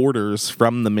take orders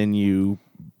from the menu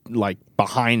like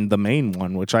behind the main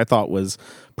one, which I thought was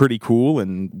pretty cool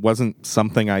and wasn't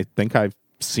something I think I've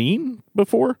seen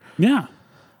before. Yeah,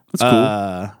 that's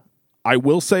cool. I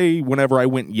will say whenever I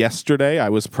went yesterday, I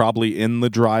was probably in the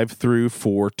drive-thru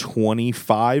for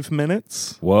 25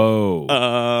 minutes. Whoa.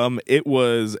 It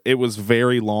was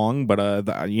very long, but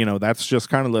that's just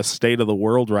kind of the state of the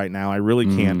world right now. I really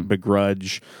can't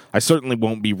begrudge. I certainly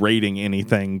won't be rating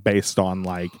anything based on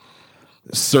like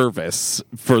service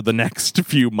for the next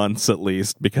few months at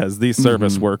least, because these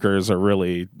service workers are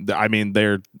really, I mean,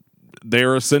 they're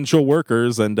essential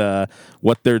workers, and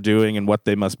what they're doing and what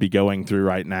they must be going through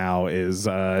right now is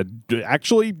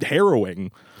actually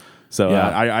harrowing. So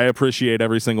I appreciate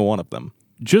every single one of them.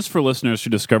 Just for listeners who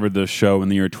discovered this show in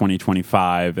the year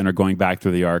 2025 and are going back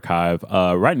through the archive,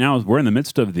 right now we're in the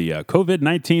midst of the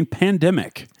COVID-19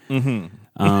 pandemic.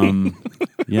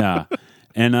 Yeah.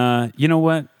 And you know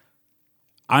what?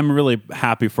 I'm really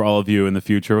happy for all of you in the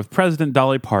future with President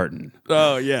Dolly Parton.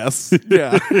 Oh, yes.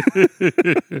 Yeah.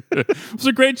 It was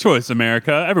a great choice,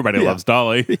 America. Everybody loves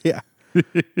Dolly. Yeah.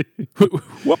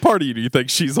 What party do you think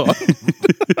she's on?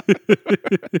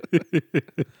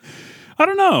 I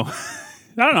don't know.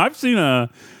 I've seen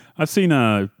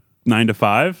a 9 to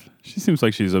 5. She seems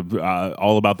like she's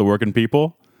all about the working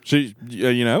people. She's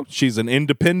an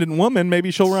independent woman. Maybe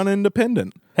she'll run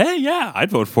independent. Hey, yeah,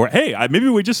 I'd vote for it. Hey, maybe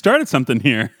we just started something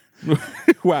here.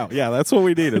 Wow, yeah, that's what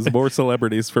we need is more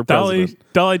celebrities for president.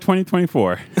 Dolly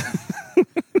 2024.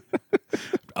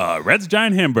 Red's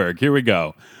Giant Hamburg. Here we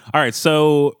go. All right,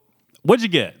 so what'd you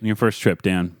get in your first trip,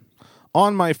 Dan?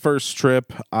 On my first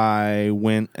trip, I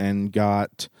went and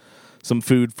got some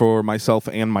food for myself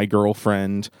and my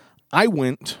girlfriend. I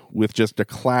went with just a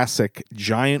classic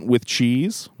giant with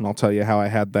cheese, and I'll tell you how I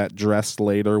had that dressed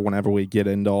later whenever we get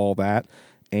into all that,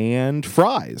 and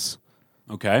fries.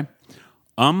 Okay.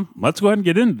 Let's go ahead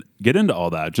and get into all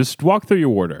that. Just walk through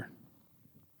your order.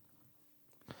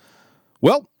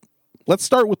 Well, let's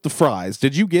start with the fries.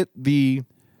 Did you get the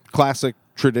classic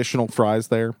traditional fries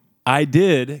there? I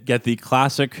did get the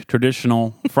classic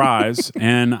traditional fries,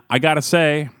 and I gotta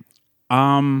say,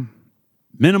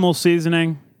 minimal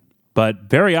seasoning, but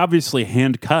very obviously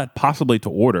hand cut, possibly to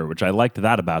order, which I liked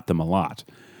that about them a lot.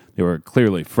 They were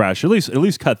clearly fresh, at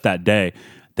least cut that day.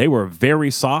 They were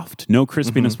very soft, no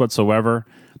crispiness whatsoever.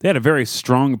 They had a very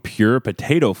strong, pure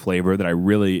potato flavor that I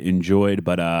really enjoyed,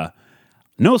 but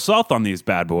no salt on these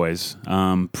bad boys.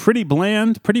 Pretty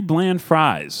bland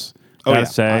fries. Gotta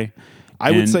say.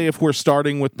 I would say if we're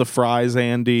starting with the fries,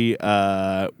 Andy,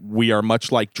 we are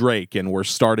much like Drake, and we're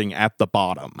starting at the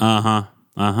bottom.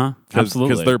 Absolutely,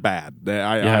 because they're bad.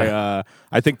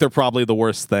 I think they're probably the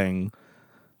worst thing.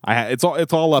 It's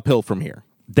all uphill from here.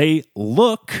 They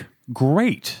look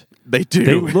great. They do.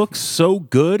 They look so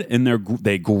good, and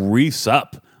they grease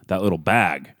up that little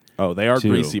bag. Oh, they are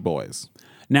greasy boys.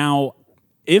 Now,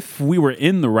 if we were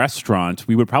in the restaurant,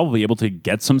 we would probably be able to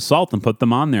get some salt and put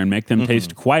them on there and make them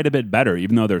taste quite a bit better,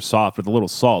 even though they're soft. With a little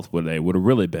salt, they would have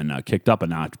really been kicked up a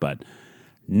notch. But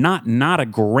not a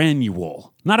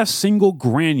granule, not a single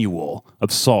granule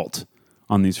of salt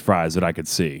on these fries that I could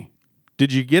see.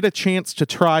 Did you get a chance to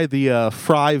try the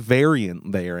fry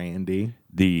variant there, Andy?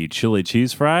 The chili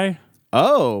cheese fry?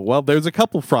 Oh, well, there's a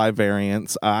couple fry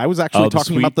variants. I was actually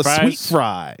talking about the sweet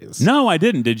fries. No, I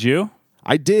didn't. Did you?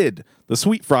 I did. The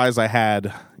sweet fries I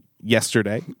had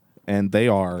yesterday, and they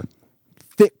are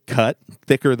thick cut,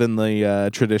 thicker than the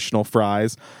traditional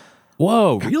fries.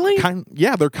 Whoa, really?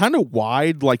 Yeah, they're kind of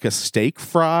wide like a steak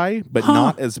fry, but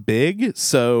not as big.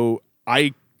 So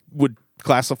I would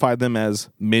classify them as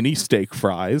mini steak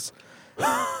fries.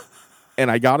 And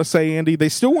I gotta say, Andy, they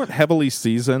still weren't heavily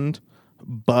seasoned,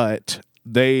 but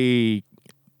there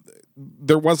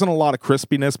wasn't a lot of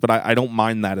crispiness, but I don't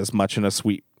mind that as much in a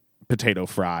sweet potato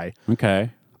fry.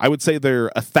 Okay. I would say they're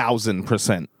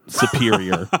 1,000%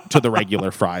 superior to the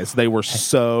regular fries. They were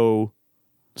so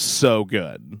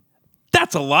good.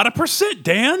 That's a lot of percent,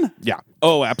 Dan. Yeah.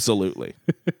 Oh, absolutely.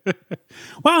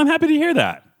 Wow, I'm happy to hear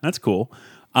that. That's cool.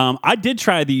 I did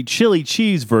try the chili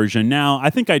cheese version. Now, I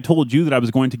think I told you that I was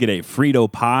going to get a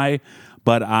Frito pie,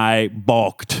 but I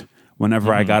balked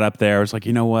whenever I got up there. I was like,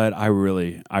 you know what? I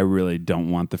really don't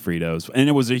want the Fritos. And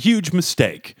it was a huge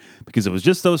mistake because it was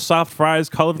just those soft fries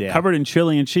covered in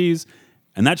chili and cheese.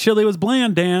 And that chili was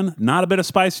bland, Dan. Not a bit of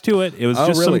spice to it. It was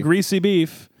just some greasy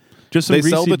beef. They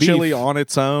sell the chili on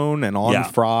its own and on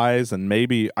fries, and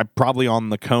maybe probably on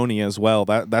the coney as well.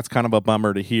 That's kind of a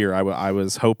bummer to hear. I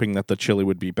was hoping that the chili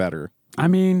would be better. I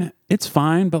mean, it's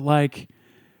fine, but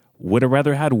would have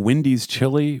rather had Wendy's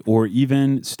chili or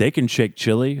even Steak and Shake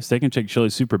chili. Steak and Shake chili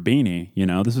super beanie. You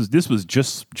know, this was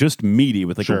just meaty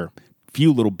with a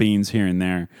few little beans here and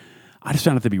there. I just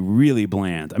found it to be really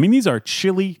bland. I mean, these are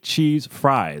chili cheese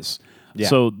fries. Yeah.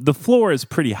 So the floor is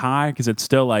pretty high because it's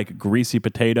still like greasy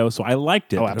potato. So I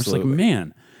liked it. Oh, I was like,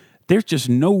 man, there's just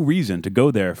no reason to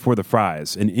go there for the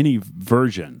fries in any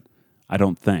version, I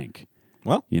don't think.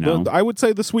 Well, I would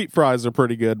say the sweet fries are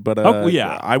pretty good, but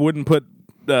I wouldn't put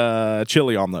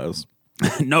chili on those.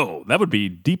 No, that would be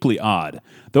deeply odd.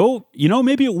 Though,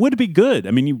 maybe it would be good.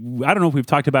 I mean, I don't know if we've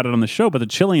talked about it on the show, but the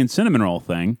chili and cinnamon roll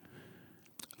thing.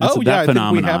 I think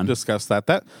we have discussed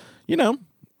that.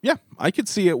 Yeah, I could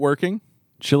see it working.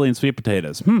 Chili and sweet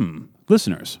potatoes.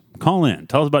 Listeners, call in.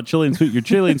 Tell us about your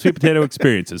chili and sweet potato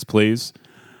experiences, please.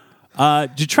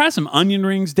 Did you try some onion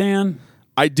rings, Dan?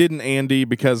 I didn't, Andy,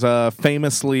 because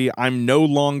famously, I'm no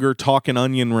longer talking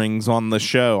onion rings on the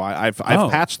show. I've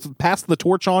passed the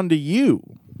torch on to you.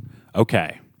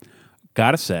 Okay.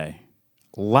 Gotta say,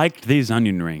 liked these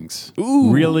onion rings.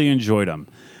 Ooh. Really enjoyed them.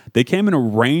 They came in a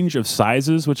range of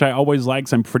sizes, which I always like,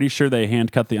 because I'm pretty sure they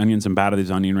hand cut the onions and batter these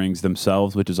onion rings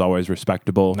themselves, which is always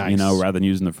respectable, rather than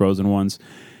using the frozen ones.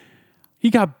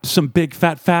 You got some big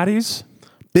fat fatties.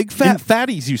 Big fat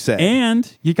fatties, you say?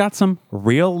 And you got some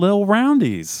real Lil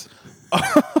Roundies.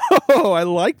 Oh, I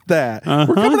like that.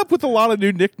 We're coming up with a lot of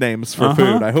new nicknames for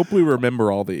food. I hope we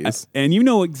remember all these. And you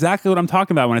know exactly what I'm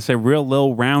talking about when I say real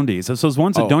Lil Roundies. It's those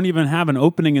ones that don't even have an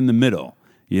opening in the middle.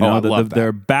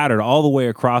 They're battered all the way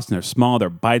across, and they're small. They're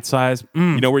bite-sized.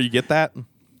 You know where you get that?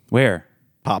 Where?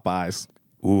 Popeyes.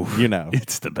 Ooh,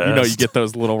 it's the best. You get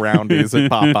those little roundies at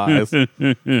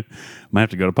Popeyes. Might have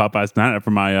to go to Popeyes tonight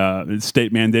for my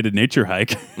state-mandated nature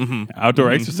hike,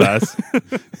 outdoor exercise.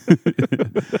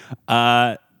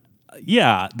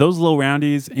 Yeah, those little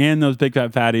roundies and those big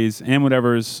fat fatties and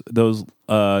whatever's those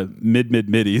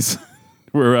middies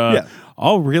were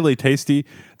all really tasty.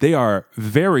 They are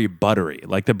very buttery.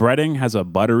 Like the breading has a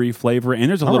buttery flavor, and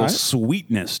there's a little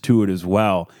sweetness to it as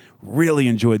well. Really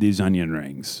enjoyed these onion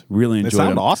rings. Really enjoyed them. They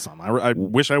sound awesome. I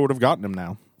wish I would have gotten them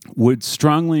now. Would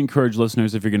strongly encourage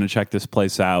listeners, if you're going to check this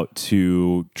place out,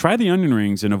 to try the onion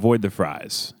rings and avoid the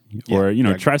fries. Or,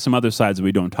 try some other sides that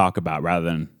we don't talk about rather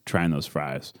than trying those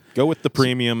fries. Go with the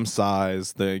premium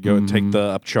size. Go and take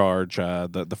the upcharge.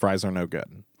 The fries are no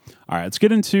good. All right,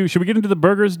 should we get into the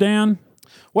burgers, Dan?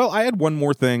 Well, I had one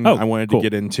more thing I wanted to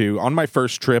get into. On my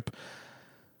first trip,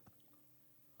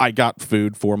 I got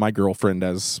food for my girlfriend,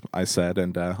 as I said.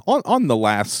 And on the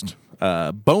last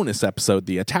bonus episode,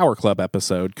 the Tower Club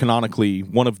episode, canonically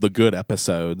one of the good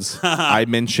episodes, I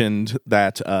mentioned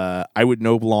that I would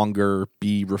no longer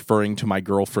be referring to my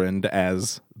girlfriend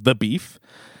as the Beef,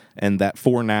 and that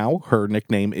for now, her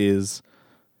nickname is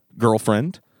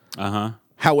Girlfriend.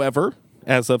 However,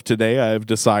 as of today, I've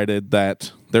decided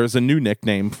that there's a new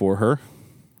nickname for her,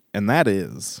 and that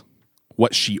is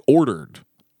what she ordered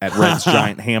at Red's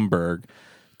Giant Hamburg: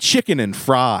 chicken and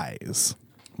fries.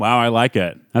 Wow, I like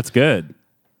it. That's good.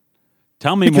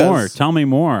 Tell me more. Tell me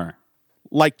more.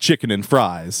 Like chicken and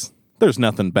fries, there's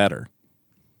nothing better.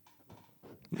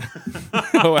 Dan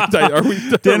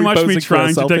watched me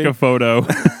trying to take a photo.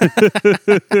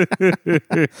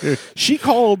 She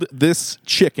called this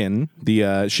chicken,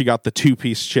 she got the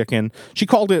 2-piece chicken. She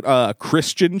called it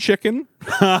Christian chicken,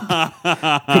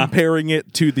 comparing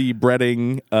it to the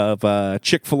breading of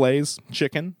Chick-fil-A's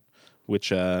chicken, which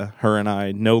her and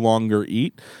I no longer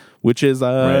eat, which is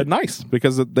nice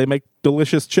because they make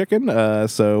delicious chicken.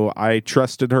 So I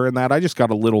trusted her in that. I just got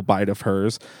a little bite of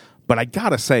hers. But I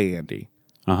gotta say, Andy,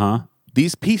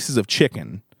 these pieces of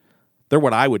chicken, they're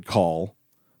what I would call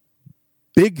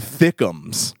big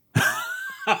thickums.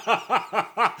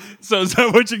 So is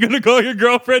that what you're going to call your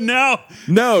girlfriend now?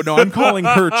 No, I'm calling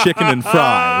her chicken and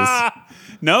fries.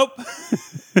 Nope.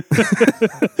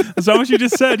 That's not what you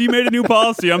just said. You made a new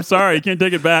policy. I'm sorry. You can't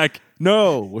take it back.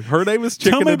 No, her name is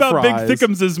chicken and fries. Tell me about Big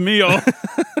Thickums' meal.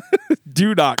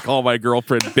 Do not call my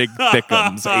girlfriend Big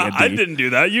Thickums, Andy. I didn't do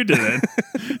that. You did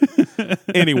it.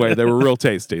 Anyway, they were real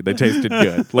tasty. They tasted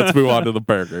good. Let's move on to the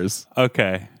burgers.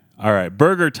 Okay. All right.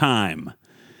 Burger time.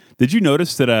 Did you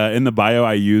notice that in the bio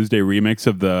I used a remix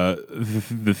of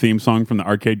the theme song from the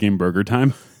arcade game Burger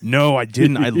Time? No, I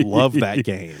didn't. I love that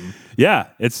game. Yeah,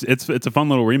 it's a fun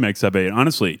little remix of it.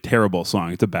 Honestly, terrible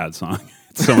song. It's a bad song.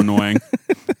 It's so annoying.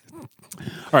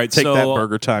 All right, take that,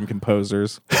 Burger Time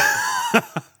composers.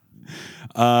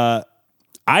 I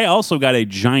also got a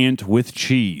giant with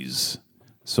cheese.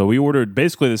 So we ordered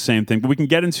basically the same thing, but we can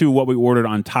get into what we ordered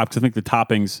on top because I think the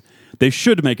toppings, they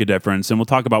should make a difference, and we'll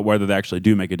talk about whether they actually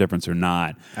do make a difference or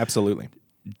not. Absolutely.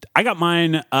 I got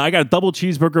mine. I got a double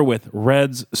cheeseburger with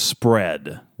Red's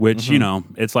spread, which,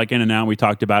 it's like In-N-Out. We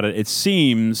talked about it. It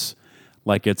seems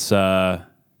like it's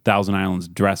Thousand Islands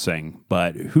dressing,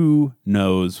 but who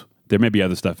knows? There may be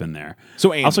other stuff in there.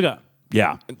 So, Andy, also got,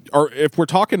 or if we're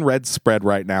talking Red's spread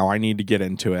right now, I need to get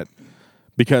into it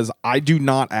because I do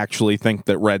not actually think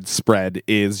that Red's spread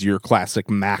is your classic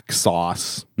mac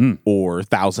sauce or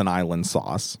Thousand Island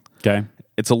sauce. Okay.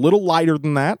 It's a little lighter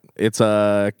than that. It's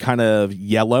a kind of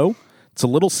yellow. It's a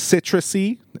little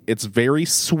citrusy. It's very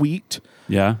sweet.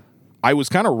 Yeah. I was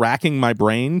kind of racking my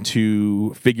brain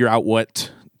to figure out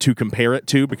what to compare it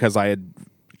to because I had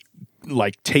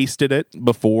tasted it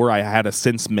before. I had a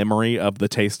sense memory of the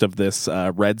taste of this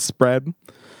Red spread.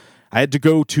 I had to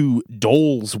go to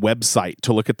Dole's website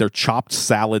to look at their chopped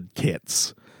salad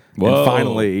kits. Whoa. And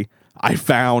finally, I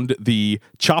found the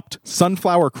chopped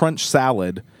sunflower crunch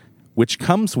salad, which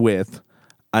comes with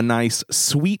a nice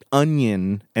sweet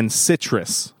onion and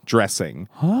citrus dressing.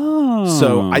 Oh.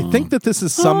 So I think that this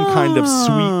is some kind of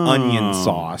sweet onion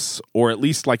sauce, or at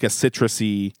least like a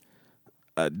citrusy,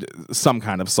 some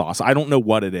kind of sauce. I don't know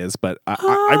what it is, but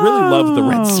I really love the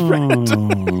Red spread.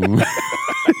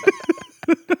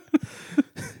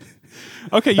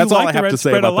 Okay, that's all I have to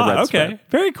say about the Red spread. Okay,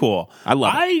 very cool. I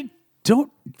love it. I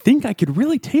don't think I could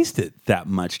really taste it that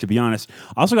much, to be honest.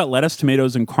 I also got lettuce,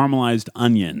 tomatoes, and caramelized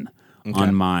onion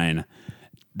on mine.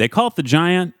 They call it the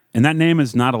Giant, and that name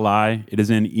is not a lie. It is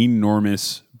an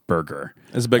enormous burger.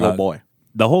 It's a big old boy.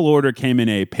 The whole order came in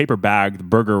a paper bag, the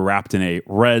burger wrapped in a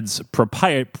Red's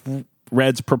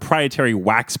proprietary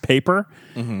wax paper.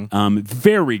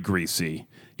 Very greasy.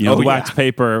 The wax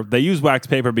paper, they use wax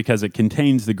paper because it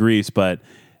contains the grease, but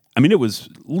I mean, it was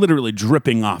literally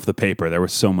dripping off the paper. There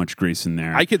was so much grease in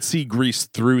there. I could see grease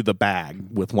through the bag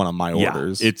with one of my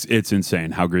orders. It's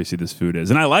insane how greasy this food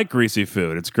is. And I like greasy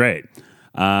food. It's great.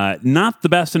 Not the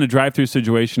best in a drive-through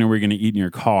situation where you're going to eat in your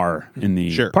car in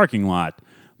the parking lot,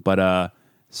 but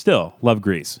still, love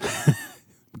grease.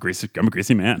 I'm a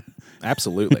greasy man.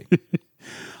 Absolutely.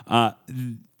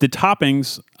 The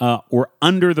toppings were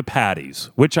under the patties,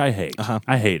 which I hate.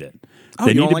 I hate it.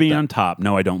 They need to be on top.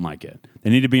 No, I don't like it. They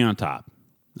need to be on top.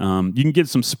 You can get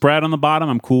some spread on the bottom.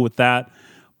 I'm cool with that.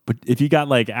 But if you got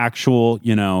like actual,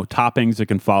 toppings that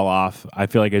can fall off, I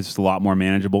feel like it's just a lot more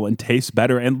manageable and tastes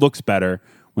better and looks better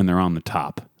when they're on the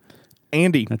top.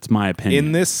 Andy, that's my opinion.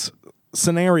 In this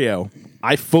scenario,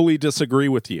 I fully disagree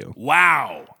with you.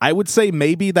 Wow. I would say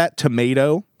maybe that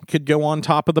tomato could go on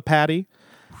top of the patty.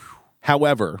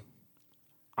 However,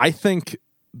 I think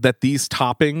that these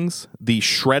toppings, the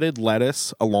shredded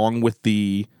lettuce along with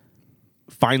the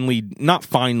not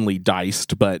finely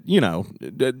diced, but,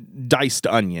 diced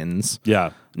onions.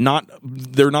 Yeah.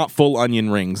 They're not full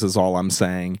onion rings is all I'm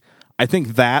saying. I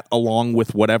think that along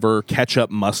with whatever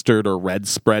ketchup, mustard, or red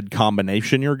spread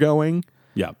combination you're going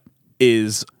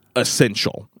is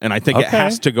essential. And I think it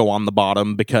has to go on the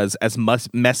bottom because as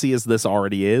messy as this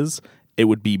already is, it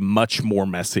would be much more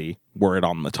messy were it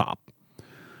on the top.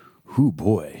 Ooh,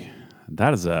 boy.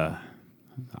 That is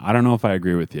I don't know if I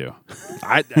agree with you.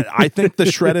 I think the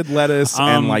shredded lettuce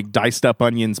and like diced up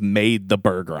onions made the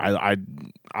burger.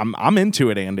 I'm into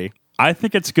it, Andy. I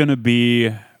think it's going to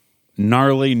be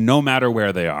gnarly no matter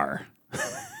where they are.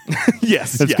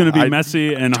 Yes. It's going to be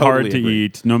messy and totally hard to agree.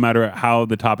 eat no matter how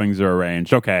the toppings are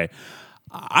arranged. Okay.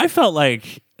 I felt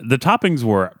like the toppings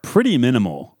were pretty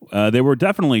minimal. They were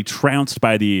definitely trounced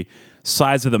by the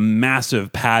size of the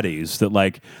massive patties that,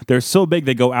 like, they're so big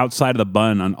they go outside of the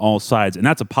bun on all sides, and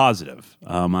that's a positive.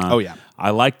 Yeah. I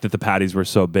liked that the patties were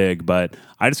so big, but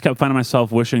I just kept finding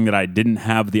myself wishing that I didn't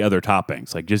have the other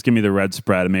toppings. Like, just give me the red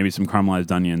spread and maybe some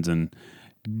caramelized onions and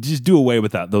just do away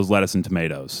with those lettuce and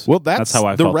tomatoes. Well, that's how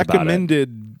I the felt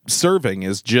recommended serving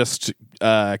is just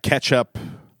ketchup,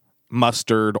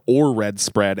 mustard, or red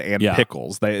spread and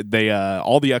pickles. They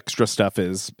all the extra stuff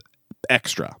is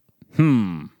extra.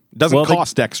 Doesn't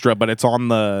cost extra, but it's on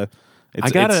the. I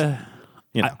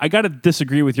gotta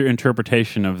disagree with your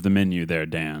interpretation of the menu there,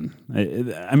 Dan.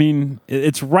 I mean,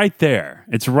 it's right there.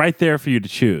 It's right there for you to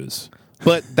choose.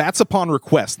 But that's upon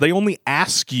request. They only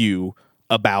ask you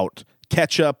about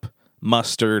ketchup,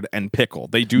 mustard, and pickle.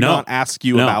 They do not ask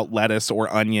you about lettuce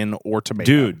or onion or tomato.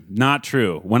 Dude, not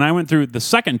true. When I went through the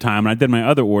second time and I did my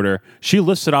other order, she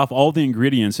listed off all the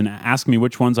ingredients and asked me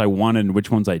which ones I wanted and which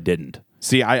ones I didn't.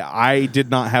 See, I did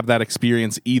not have that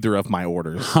experience either of my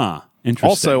orders. Huh. Interesting.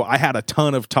 Also, I had a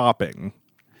ton of topping.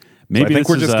 Maybe so I think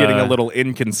we're just getting a little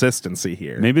inconsistency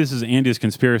here. Maybe this is Andy's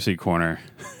conspiracy corner.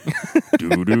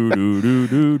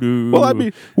 Do. Well, I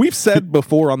mean, we've said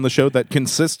before on the show that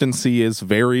consistency is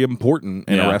very important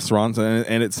in a restaurant,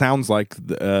 and it sounds like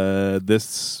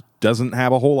this doesn't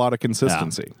have a whole lot of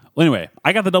consistency. Yeah. Well, anyway,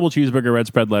 I got the double cheeseburger, red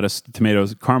spread lettuce,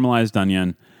 tomatoes, caramelized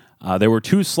onion. There were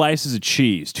 2 slices of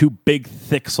cheese, 2 big,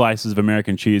 thick slices of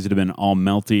American cheese that had been all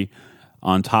melty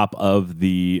on top of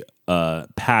the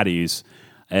patties.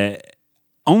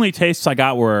 Only tastes I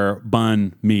got were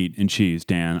bun, meat, and cheese,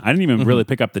 Dan. I didn't even really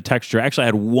pick up the texture. Actually, I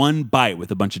had one bite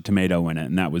with a bunch of tomato in it,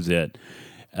 and that was it.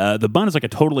 The bun is like a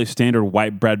totally standard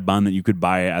white bread bun that you could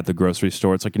buy at the grocery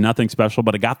store. It's like nothing special,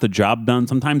 but it got the job done.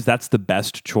 Sometimes that's the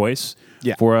best choice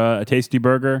for a tasty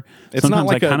burger. It's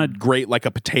Sometimes not like great like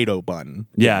a potato bun.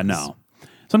 Yeah, no.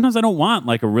 Sometimes I don't want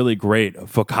like a really great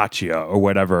focaccia or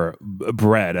whatever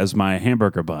bread as my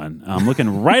hamburger bun. I'm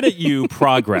looking right at you,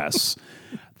 Progress.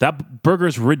 That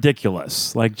burger's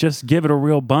ridiculous. Like, just give it a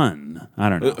real bun. I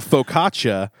don't know.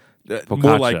 Focaccia.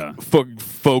 More like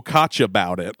focaccia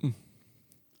about it.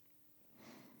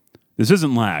 This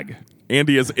isn't lag.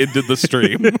 Andy has ended the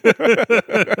stream.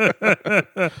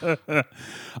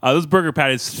 This burger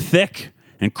patty is thick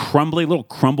and crumbly. Little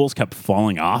crumbles kept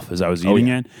falling off as I was eating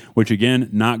it, which, again,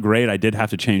 not great. I did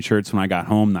have to change shirts when I got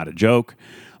home. Not a joke.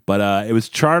 But it was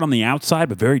charred on the outside,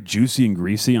 but very juicy and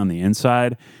greasy on the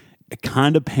inside. It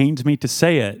kind of pains me to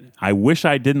say it. I wish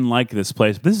I didn't like this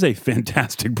place. This is a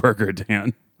fantastic burger,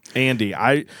 Dan. Andy,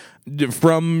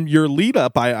 from your lead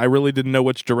up, I really didn't know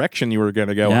which direction you were going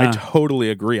to go. Yeah. I totally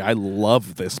agree. I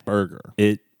love this burger.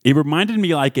 It reminded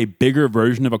me like a bigger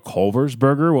version of a Culver's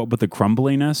burger, with the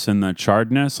crumbliness and the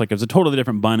charredness. Like, it was a totally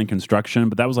different bun and construction,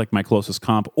 but that was like my closest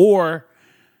comp. Or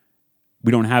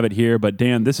we don't have it here, but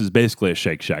Dan, this is basically a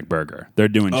Shake Shack burger. They're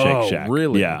doing Shake Shack.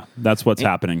 Really? Yeah, that's what's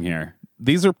happening here.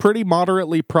 These are pretty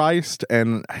moderately priced,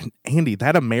 and Andy,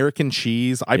 that American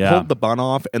cheese, I pulled the bun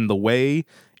off, and the way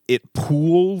it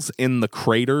pools in the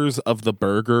craters of the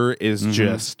burger is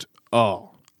just,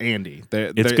 Andy.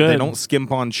 It's good. They don't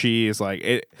skimp on cheese.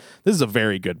 This is a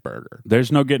very good burger.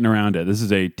 There's no getting around it. This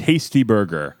is a tasty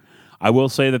burger. I will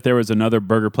say that there is another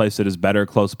burger place that is better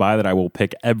close by that I will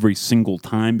pick every single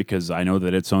time because I know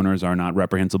that its owners are not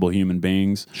reprehensible human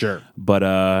beings. Sure. But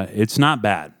it's not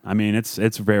bad. I mean, it's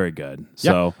very good.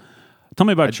 So tell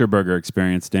me about your burger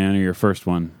experience, Dan, or your first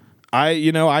one. I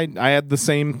had the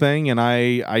same thing, and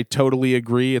I totally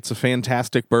agree. It's a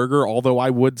fantastic burger, although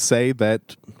I would say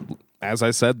that, as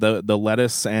I said, the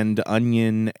lettuce and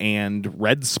onion and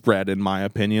red spread, in my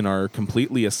opinion, are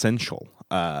completely essential.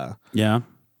 Yeah.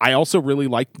 I also really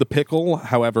liked the pickle.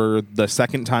 However, the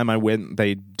second time I went,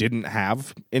 they didn't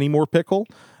have any more pickle.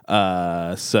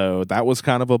 So that was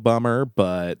kind of a bummer.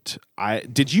 But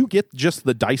did you get just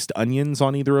the diced onions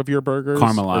on either of your burgers?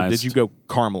 Caramelized. Or did you go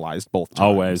caramelized both times?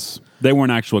 Always. They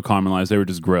weren't actually caramelized. They were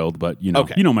just grilled. But you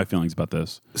know my feelings about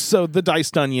this. So the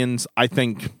diced onions, I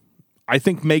think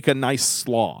make a nice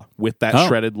slaw with that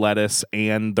shredded lettuce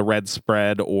and the red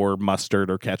spread or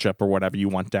mustard or ketchup or whatever you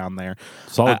want down there.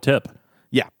 Solid tip.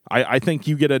 Yeah, I think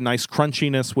you get a nice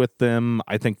crunchiness with them.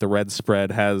 I think the red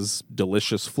spread has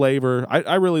delicious flavor.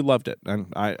 I really loved it, and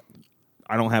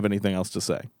I don't have anything else to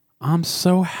say. I'm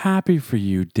so happy for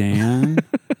you, Dan.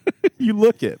 You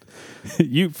look it.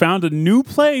 You found a new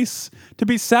place to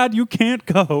be sad you can't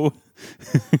go.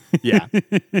 Yeah,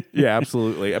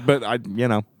 absolutely. But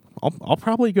I'll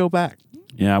probably go back.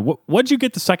 Yeah. What'd you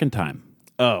get the second time?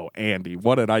 Oh, Andy,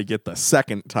 what did I get the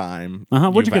second time?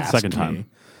 What'd you get the second time?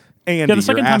 Andy, the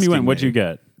second time you went, what'd you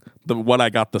get? What I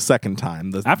got the second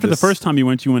time. After the first time you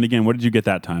went again. What did you get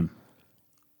that time?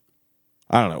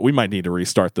 I don't know. We might need to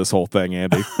restart this whole thing,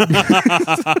 Andy.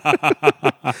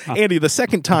 Andy, the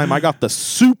second time I got the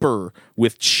super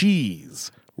with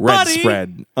cheese, red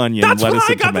spread, onion, lettuce, and tomato.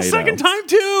 That's what I got the second time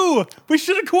too. We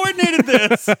should have coordinated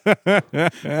this.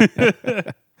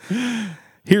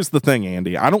 Here's the thing,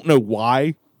 Andy. I don't know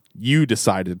why you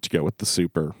decided to go with the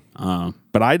super,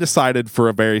 but I decided for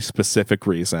a very specific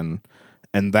reason,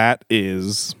 and that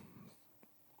is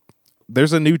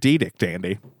there's a new edict,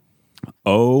 Andy.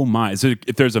 Oh my! Is it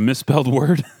if there's a misspelled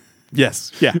word?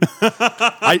 Yes. Yeah.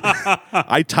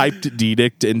 I typed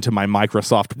edict into my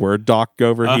Microsoft Word doc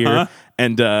over here,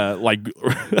 and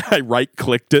I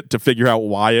right-clicked it to figure out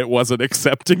why it wasn't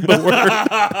accepting the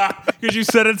word. Because you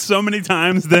said it so many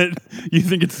times that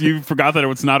you forgot that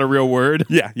it's not a real word.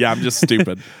 Yeah. I'm just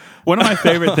stupid. One of my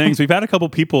favorite things, we've had a couple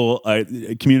people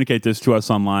communicate this to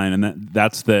us online, and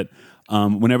that's that.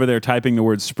 Whenever they're typing the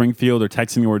word Springfield or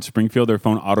texting the word Springfield, their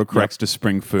phone autocorrects to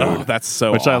Spring Food. Oh, that's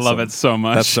so Which awesome. I love it so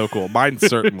much. That's so cool. Mine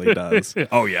certainly does.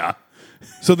 Oh, yeah.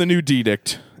 So the new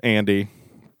edict, Andy.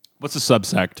 What's the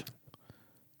subsect?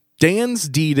 Dan's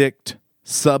edict,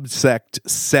 subsect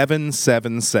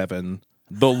 777,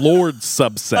 the Lord's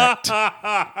subsect.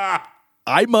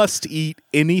 I must eat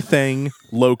anything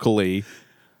locally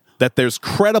that there's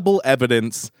credible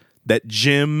evidence that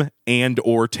Jim and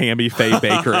or Tammy Faye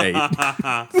Baker ate.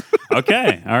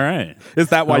 Okay, all right. Is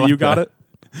that why you got it?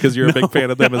 Because you're a big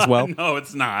fan of them as well? No,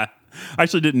 it's not. I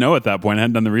actually didn't know at that point. I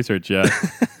hadn't done the research yet.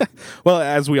 Well,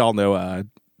 as we all know,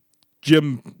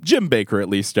 Jim Baker at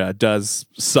least does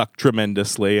suck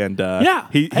tremendously, and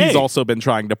he's also been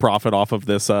trying to profit off of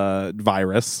this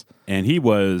virus. And he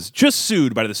was just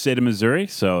sued by the state of Missouri,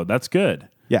 so that's good.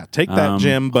 Yeah, take that,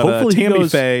 Jim. But Tammy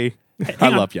Faye, I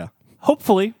love you.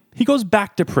 Hopefully, he goes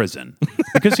back to prison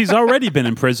because he's already been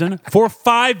in prison for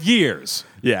 5 years.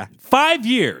 Yeah. 5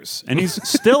 years. And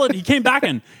he came back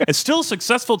and is still a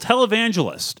successful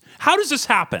televangelist. How does this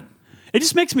happen? It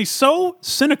just makes me so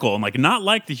cynical and not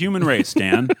like the human race,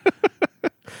 Dan.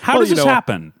 How does this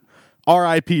happen?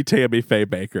 R.I.P. Tammy Faye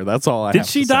Baker. That's all I have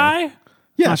to say. Did she die?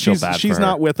 Yeah, she's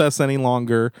not with us any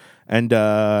longer.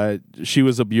 And she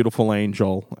was a beautiful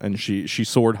angel, and she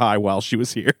soared high while she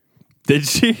was here. Did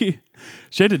she?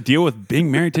 She had to deal with being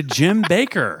married to Jim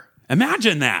Baker.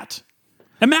 Imagine that.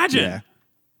 Imagine. Yeah.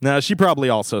 No, she probably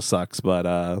also sucks, but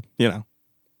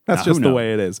that's just the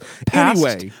way it is.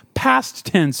 Anyway, past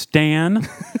tense, Dan.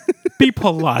 Be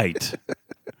polite.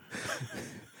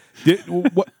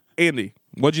 Andy,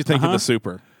 what'd you think of the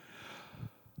super?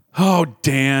 Oh,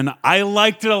 Dan, I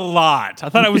liked it a lot. I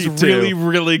thought it was really,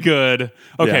 really good.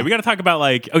 Okay, we got to talk about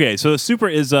so the super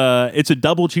is it's a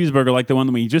double cheeseburger like the one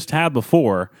that we just had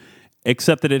before,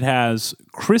 except that it has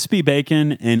crispy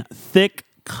bacon and thick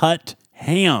cut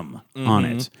ham on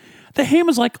it. The ham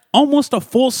is almost a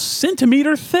full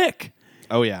centimeter thick.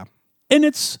 Oh, yeah. And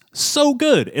it's so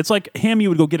good. It's like ham you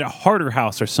would go get at Harder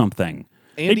House or something.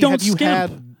 Andy, have you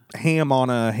had ham on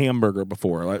a hamburger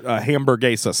before, like a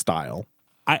hamburguesa style?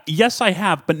 Yes, I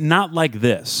have, but not like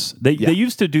this. They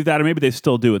used to do that, or maybe they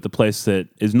still do at the place that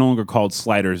is no longer called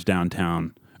Sliders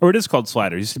downtown. Or it is called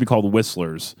Sliders. It used to be called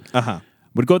Whistler's.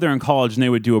 Would go there in college, and they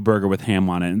would do a burger with ham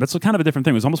on it. And that's kind of a different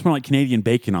thing. It was almost more like Canadian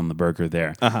bacon on the burger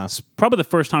there. It's probably the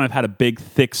first time I've had a big,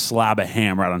 thick slab of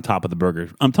ham right on top of the burger.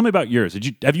 Tell me about yours.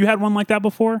 Have you had one like that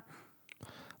before?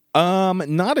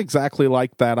 Not exactly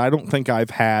like that. I don't think I've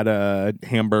had a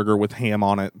hamburger with ham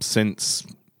on it since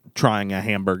trying a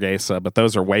hamburguesa, but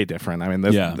those are way different. I mean,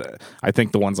 I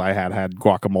think the ones I had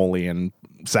guacamole and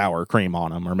sour cream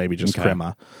on them, or maybe just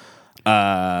crema.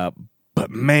 But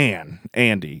man,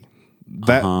 Andy,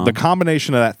 the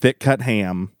combination of that thick cut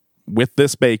ham with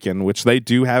this bacon, which they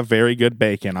do have very good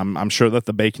bacon. I'm sure that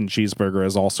the bacon cheeseburger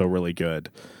is also really good.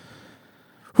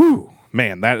 Whew,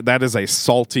 man, that is a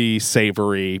salty,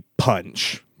 savory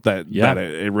punch. That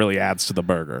it really adds to the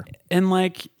burger. And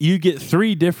you get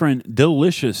 3 different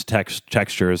delicious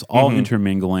textures all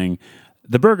intermingling.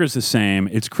 The burger's the same.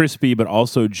 It's crispy, but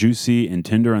also juicy and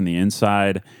tender on the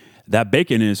inside. That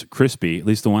bacon is crispy, at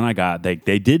least the one I got. They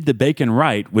did the bacon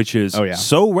right, which is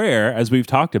so rare, as we've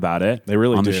talked about it they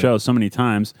really on the show so many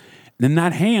times. And then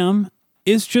that ham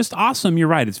is just awesome. You're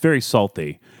right. It's very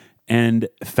salty and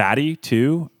fatty,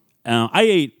 too. I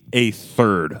ate a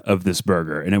third of this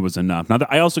burger, and it was enough. Now,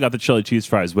 I also got the chili cheese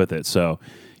fries with it, so,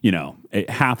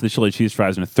 half the chili cheese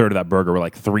fries and a third of that burger were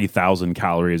like 3,000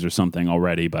 calories or something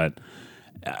already, but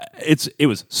it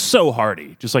was so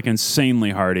hearty, just like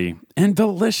insanely hearty and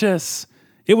delicious.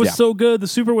 It was so good. The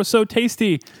super was so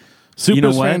tasty.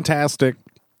 Super's fantastic.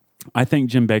 I think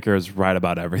Jim Bakker is right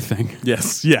about everything.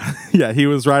 Yes. Yeah. Yeah. He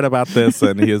was right about this,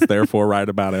 and he is therefore right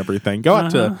about everything. Go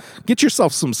out to get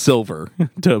yourself some silver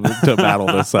to battle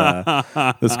this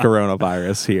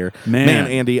coronavirus here. Man,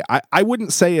 Andy, I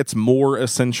wouldn't say it's more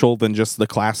essential than just the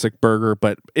classic burger,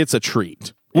 but it's a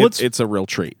treat. Well, it's a real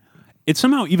treat. It's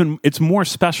somehow it's more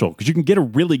special because you can get a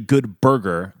really good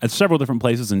burger at several different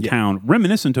places in town,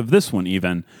 reminiscent of this one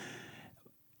even.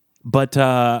 But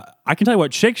I can tell you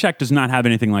what, Shake Shack does not have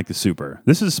anything like the Super.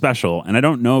 This is special, and I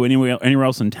don't know anywhere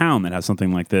else in town that has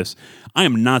something like this. I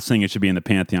am not saying it should be in the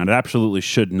Pantheon. It absolutely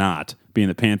should not be in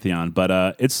the Pantheon,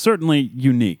 but it's certainly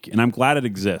unique, and I'm glad it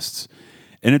exists.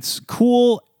 And it's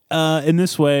cool in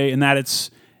this way, in that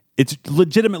it's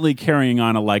legitimately carrying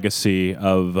on a legacy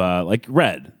of like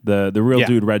Red, the real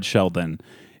dude Red Sheldon.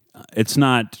 It's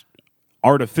not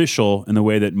artificial in the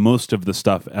way that most of the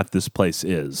stuff at this place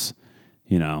is.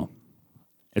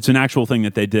 It's an actual thing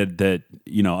that they did that,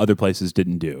 other places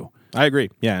didn't do. I agree.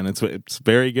 Yeah, and it's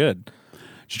very good. Did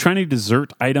you try any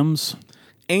dessert items?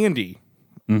 Andy.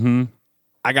 Mm-hmm.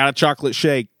 I got a chocolate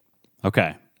shake.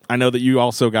 Okay. I know that you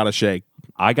also got a shake.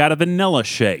 I got a vanilla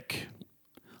shake.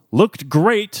 Looked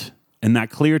great in that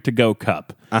clear to-go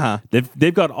cup. Uh-huh.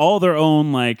 They've got all their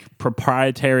own, like,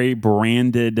 proprietary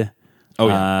branded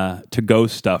to-go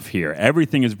stuff here.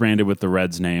 Everything is branded with the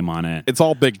Red's name on it. It's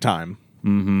all big time.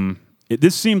 Mm-hmm.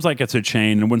 This seems like it's a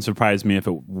chain, and it wouldn't surprise me if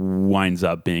it winds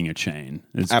up being a chain,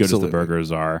 as good as the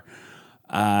burgers are.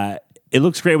 It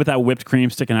looks great with that whipped cream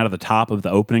sticking out of the top of the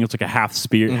opening. It's like a half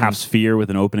sphere with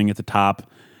an opening at the top.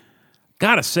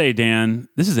 Gotta say, Dan,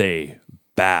 this is a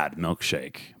bad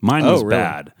milkshake. Mine was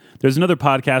bad. There's another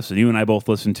podcast that you and I both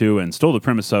listened to and stole the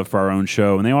premise of for our own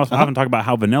show, and they also often talk about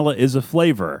how vanilla is a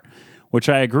flavor, which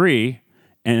I agree.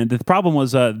 And the problem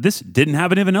was this didn't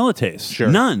have any vanilla taste. Sure.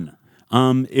 None.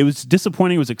 It was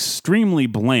disappointing. It was extremely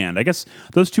bland. I guess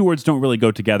those two words don't really go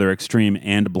together, extreme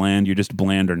and bland. You're just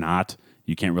bland or not.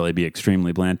 You can't really be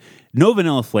extremely bland. No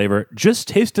vanilla flavor, just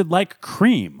tasted like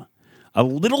cream. A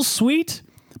little sweet,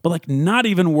 but like not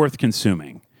even worth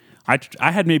consuming.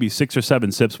 I had maybe 6 or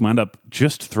 7 sips, wound up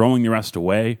just throwing the rest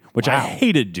away, which I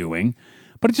hated doing.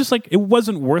 But it's just like, it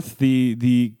wasn't worth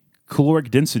the caloric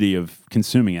density of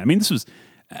consuming it. I mean,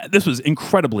 this was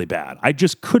incredibly bad. I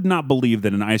just could not believe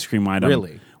that an ice cream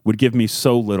item would give me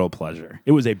so little pleasure.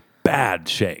 It was a bad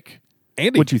shake.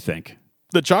 Andy, what'd you think?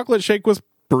 The chocolate shake was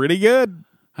pretty good.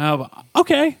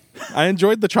 Okay. I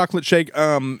enjoyed the chocolate shake.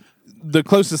 The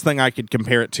closest thing I could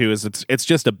compare it to is it's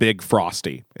just a big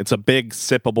Frosty. It's a big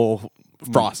sippable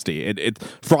Frosty. It's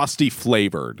Frosty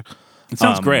flavored. It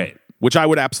sounds great. Which I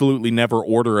would absolutely never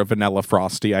order a vanilla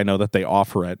Frosty. I know that they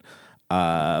offer it.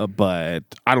 But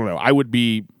I don't know. I would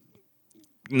be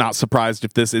not surprised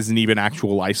if this isn't even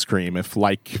actual ice cream. If,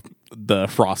 like the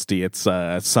Frosty, it's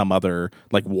some other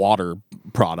like water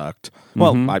product.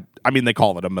 Well, I mean, they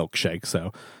call it a milkshake,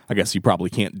 so I guess you probably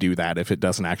can't do that if it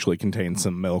doesn't actually contain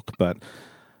some milk. But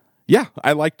yeah,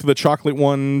 I liked the chocolate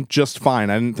one just fine.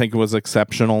 I didn't think it was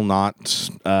exceptional. Not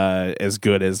as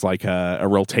good as like a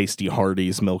real tasty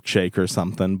Hardee's milkshake or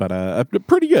something, but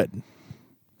pretty good.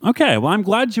 Okay, well, I'm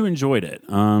glad you enjoyed it.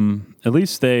 At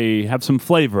least they have some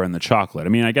flavor in the chocolate. I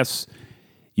mean, I guess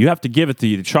you have to give it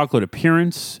the chocolate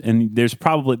appearance, and there's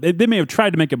probably... They may have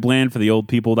tried to make it bland for the old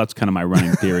people. That's kind of my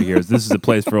running theory here. This is a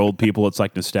place for old people. It's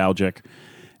like nostalgic.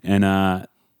 And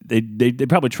they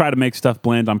probably try to make stuff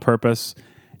bland on purpose,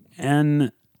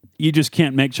 and you just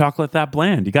can't make chocolate that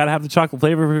bland. You got to have the chocolate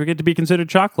flavor for it to be considered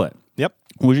chocolate. Yep.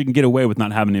 Which you can get away with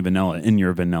not having any vanilla in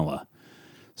your vanilla.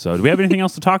 So do we have anything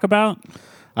else to talk about?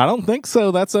 I don't think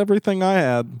so. That's everything I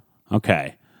had.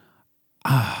 Okay.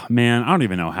 Man, I don't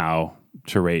even know how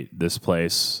to rate this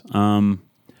place. How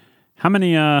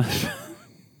many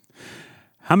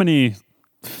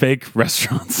fake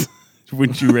restaurants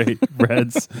would you rate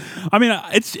Red's? I mean,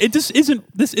 this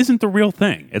isn't the real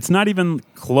thing. It's not even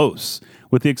close.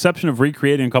 With the exception of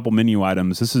recreating a couple menu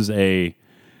items, this is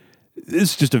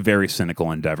just a very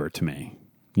cynical endeavor to me.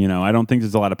 I don't think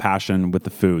there's a lot of passion with the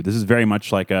food. This is very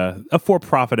much like a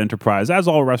for-profit enterprise, as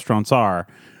all restaurants are.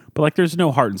 But like, there's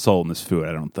no heart and soul in this food,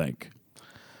 I don't think.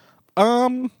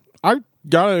 I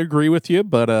gotta agree with you,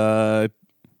 but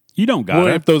you don't got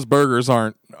it. If those burgers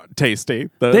aren't tasty?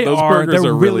 Those burgers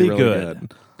are really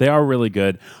good. They are really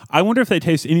good. I wonder if they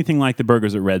taste anything like the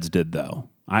burgers at Red's did, though.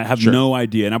 I have no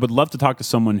idea, and I would love to talk to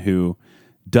someone who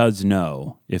does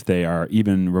know if they are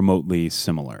even remotely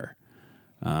similar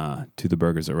to the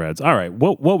burgers at Red's. All right,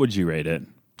 what would you rate it?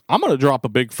 I'm going to drop a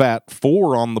big fat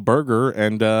 4 on the burger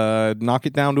and knock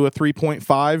it down to a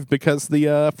 3.5 because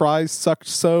the fries sucked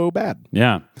so bad.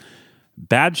 Yeah.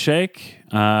 Bad shake,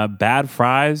 bad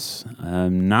fries.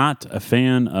 I'm not a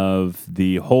fan of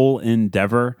the whole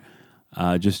endeavor,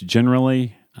 just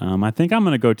generally. I think I'm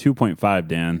going to go 2.5,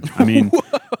 Dan. I mean,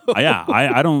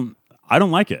 I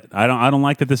don't like it. I don't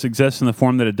like that this exists in the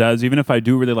form that it does, even if I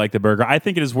do really like the burger. I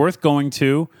think it is worth going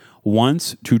to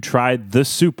once to try the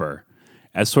Super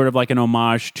as sort of like an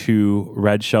homage to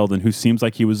Red Sheldon, who seems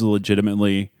like he was a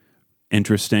legitimately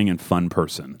interesting and fun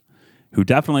person who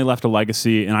definitely left a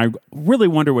legacy, and I really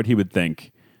wonder what he would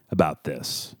think about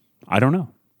this. I don't know.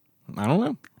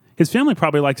 His family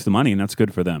probably likes the money, and that's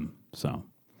good for them. So,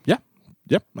 yep.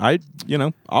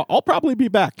 I'll probably be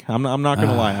back. I'm not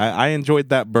gonna lie. I enjoyed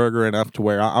that burger enough to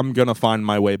where I'm gonna find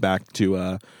my way back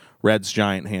to Red's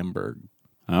Giant Hamburg.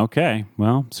 Okay,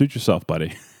 well, suit yourself,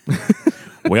 buddy.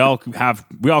 We all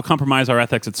compromise our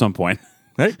ethics at some point.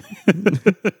 Hey,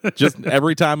 just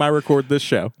every time I record this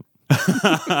show.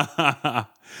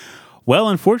 Well,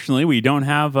 unfortunately, we don't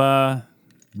have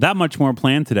that much more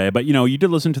planned today. But, you did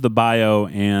listen to the bio,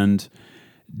 and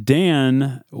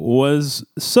Dan was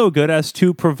so good as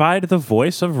to provide the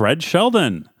voice of Red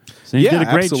Sheldon. So he did a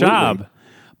great job.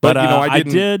 But I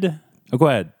did... Oh, go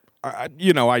ahead. I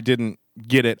didn't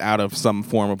get it out of some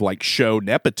form of like show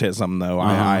nepotism, though.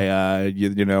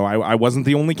 I wasn't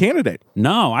the only candidate.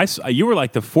 No, you were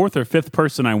like the 4th or 5th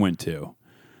person I went to.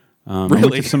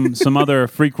 Really? I went to some other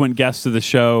frequent guests of the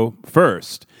show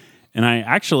first. And I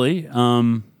actually,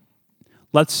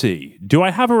 let's see. Do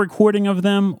I have a recording of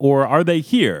them, or are they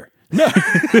here? No.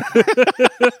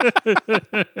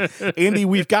 Andy,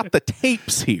 we've got the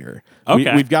tapes here.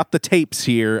 Okay. We've got the tapes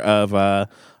here of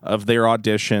their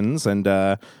auditions, and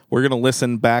we're going to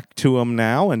listen back to them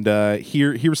now and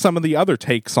hear some of the other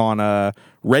takes on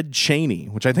Red Cheney,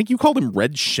 which I think you called him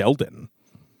Red Sheldon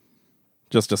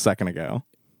just a second ago.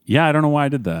 Yeah, I don't know why I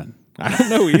did that. I don't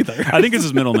know either. I think it's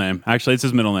his middle name. Actually, it's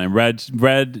his middle name.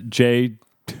 Red J.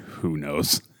 Who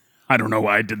knows? I don't know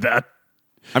why I did that.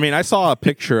 I mean, I saw a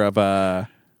picture of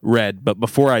Red, but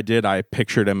before I did, I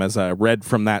pictured him as Red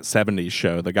from that 70s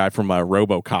show, the guy from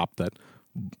RoboCop that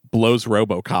blows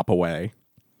RoboCop away.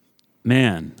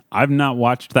 Man, I've not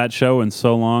watched that show in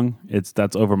so long.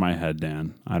 That's over my head,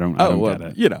 Dan. I don't get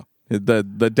it.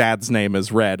 The dad's name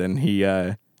is Red, and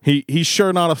he's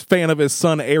sure not a fan of his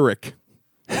son Eric.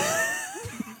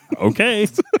 Okay.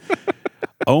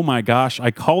 Oh my gosh, I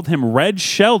called him Red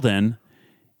Sheldon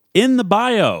in the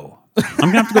bio.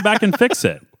 I'm going to have to go back and fix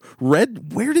it.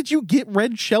 Red? Where did you get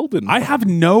Red Sheldon from? I have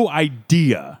no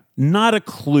idea. Not a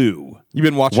clue. You've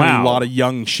been watching a lot of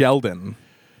Young Sheldon.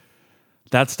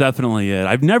 That's definitely it.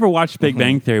 I've never watched Big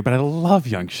Bang Theory, but I love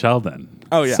Young Sheldon.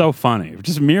 Oh, yeah. So funny. It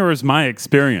just mirrors my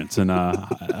experience in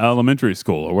elementary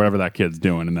school or whatever that kid's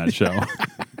doing in that show.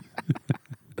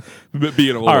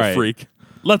 Being a little freak.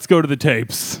 Let's go to the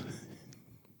tapes.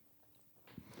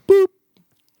 Boop.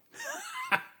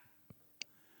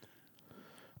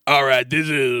 All right, this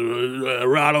is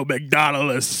Ronald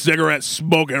McDonald, a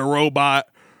cigarette-smoking robot,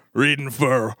 reading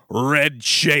for Red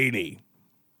Cheney.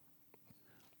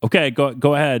 Okay, go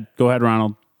ahead. Go ahead,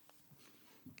 Ronald.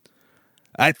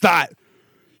 I thought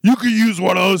you could use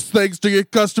one of those things to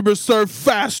get customers served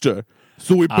faster.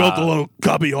 So we built a little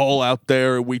cubby hole out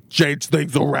there, and we changed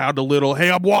things around a little. Hey,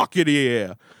 I'm walking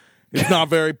here. It's not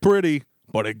very pretty,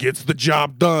 but it gets the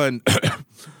job done.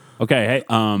 Okay,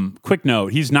 hey, quick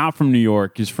note. He's not from New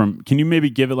York. He's from, can you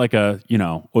maybe give it like a,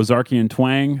 Ozarkian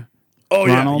twang? Oh,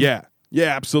 Ronald? yeah.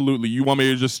 Yeah, absolutely. You want me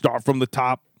to just start from the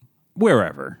top?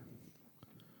 Wherever.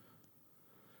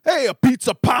 Hey, a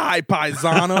pizza pie,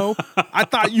 paisano. I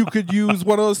thought you could use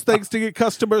one of those things to get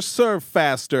customers served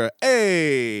faster.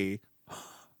 Hey.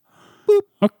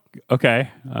 Boop. Okay.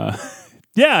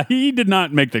 Yeah, he did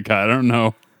not make the cut. I don't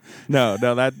know. No,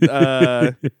 that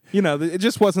it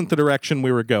just wasn't the direction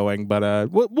we were going.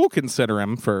 But we'll consider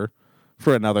him for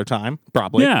another time,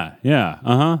 probably. Yeah.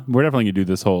 We're definitely gonna do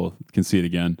this whole conceit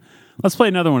again. Let's play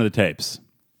another one of the tapes.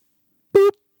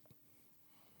 Boop.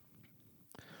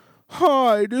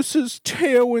 Hi, this is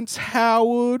Terrence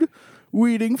Howard,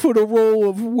 reading for the role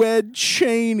of Red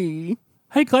Cheney.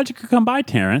 Hey, glad you could come by,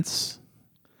 Terrence.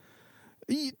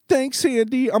 Thanks,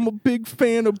 Andy. I'm a big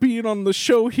fan of being on the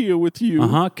show here with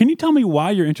you. Can you tell me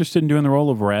why you're interested in doing the role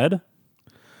of Red?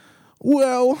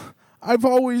 Well, I've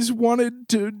always wanted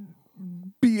to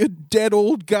be a dead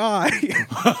old guy.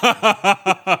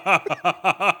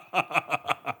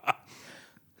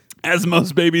 As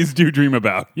most babies do dream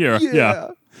about. Yeah.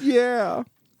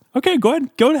 Okay, go ahead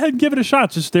and give it a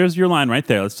shot. Just there's your line right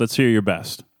there. Let's hear your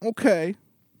best. Okay.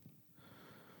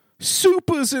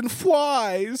 Supers and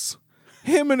flies.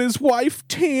 Him and his wife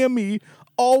Tammy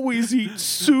always eat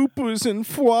supers and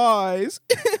flies.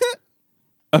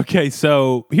 Okay,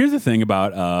 so here's the thing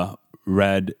about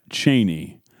Red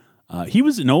Cheney. He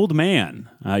was an old man.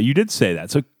 You did say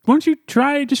that. So why don't you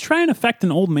try and affect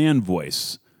an old man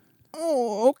voice?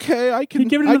 Oh, okay. I can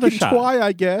give it another shot. Try,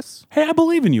 I guess. Hey, I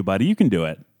believe in you, buddy. You can do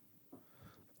it.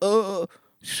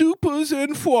 Supers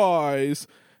and flies.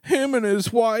 Him and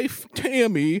his wife,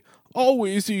 Tammy,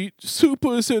 always eat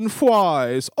supers and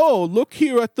flies. Oh, look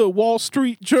here at the Wall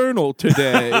Street Journal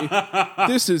today.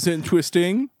 This is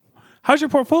interesting. How's your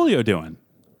portfolio doing?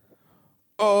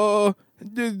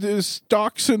 The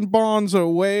stocks and bonds are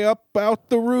way up out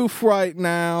the roof right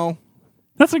now.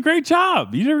 That's a great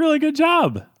job. You did a really good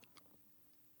job.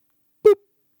 Boop.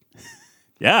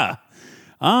 Yeah.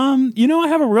 I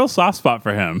have a real soft spot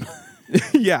for him.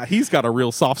 Yeah, he's got a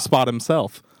real soft spot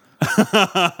himself.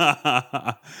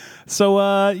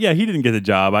 So, he didn't get the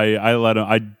job. I let him.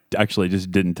 I actually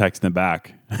just didn't text him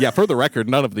back. Yeah, for the record,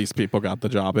 none of these people got the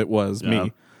job. It was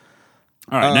me.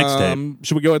 All right, next tape.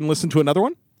 Should we go ahead and listen to another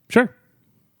one? Sure.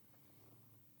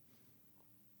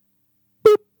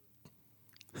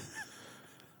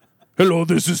 Hello,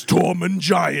 this is Tormund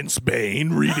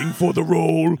Giantsbane reading for the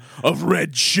role of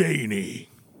Red Cheney.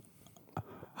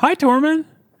 Hi, Tormund.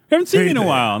 Haven't seen you in a there.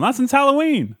 while. Not since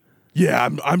Halloween. Yeah,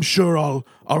 I'm sure I'll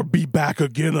be back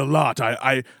again a lot.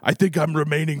 I think I'm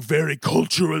remaining very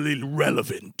culturally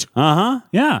relevant.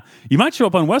 Yeah. You might show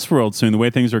up on Westworld soon, the way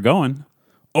things are going.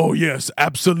 Oh yes,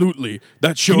 absolutely.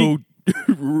 That show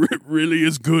really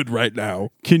is good right now.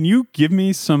 Can you give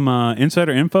me some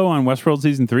insider info on Westworld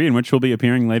Season 3, in which we'll be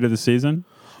appearing later this season?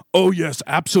 Oh yes,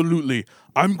 absolutely.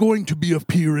 I'm going to be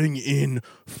appearing in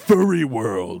Furry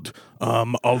World.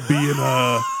 I'll be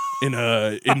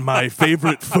in my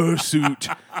favorite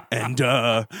fursuit, and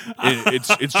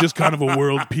it's just kind of a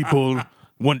world people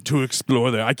want to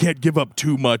explore there. I can't give up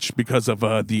too much because of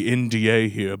the NDA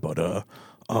here, but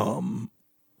I'm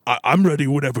ready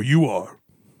whenever you are.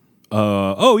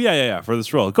 For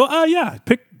this role. Go.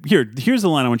 Here's the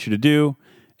line I want you to do,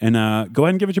 and go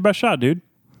ahead and give it your best shot, dude.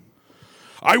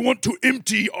 I want to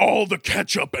empty all the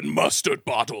ketchup and mustard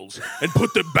bottles and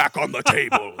put them back on the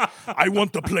table. I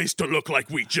want the place to look like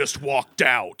we just walked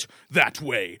out. That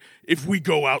way, if we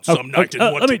go out some night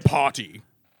and want to party.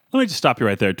 Let me just stop you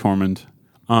right there, Tormund.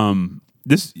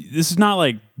 This is not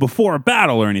like before a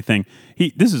battle or anything.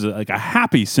 This is like a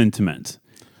happy sentiment.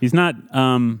 He's not.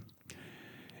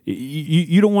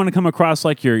 You don't want to come across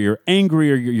like you're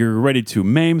angry or you're ready to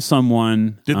maim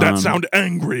someone. Did that sound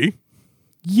angry?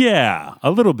 Yeah, a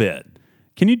little bit.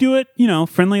 Can you do it,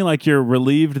 friendly, like you're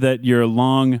relieved that your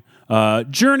long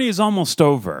journey is almost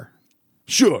over?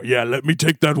 Sure, yeah, let me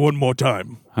take that one more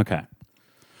time. Okay.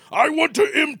 I want to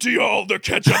empty all the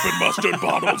ketchup and mustard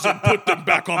bottles and put them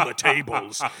back on the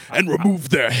tables and remove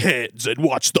their heads and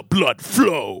watch the blood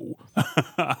flow.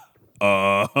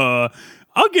 I'll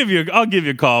give you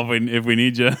a call if we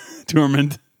need you,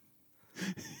 Tormund.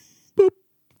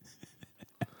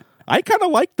 I kind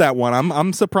of like that one.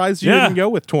 I'm surprised you didn't go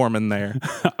with Tormund there.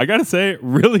 I gotta say,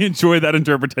 really enjoy that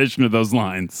interpretation of those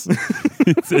lines.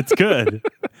 it's good.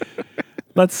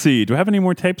 Let's see. Do I have any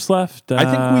more tapes left? I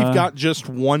think we've got just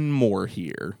one more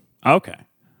here. Okay.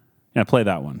 Yeah, play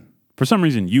that one. For some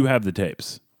reason, you have the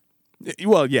tapes.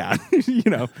 Well, yeah.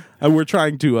 We're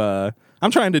trying to.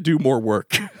 I'm trying to do more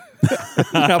work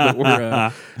now that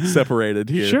we're separated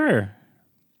here. Sure.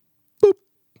 Boop.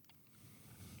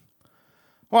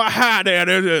 Well, hi there.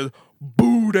 This is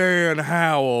Boudin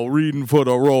Howell reading for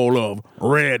the role of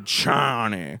Red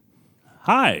Cheney.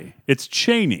 Hi, it's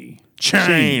Cheney.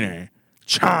 Cheney.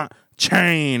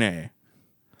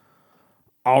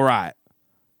 All right.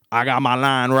 I got my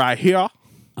line right here.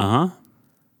 Uh-huh.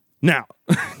 Now,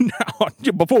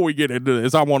 before we get into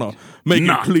this, I want to make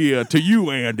it clear to you,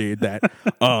 Andy, that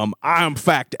I, in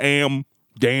fact, am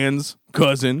Dan's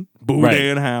cousin,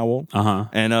 Boudin Howell. Uh-huh.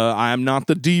 And I am not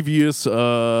the devious,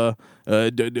 dubious,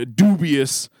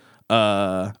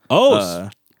 bad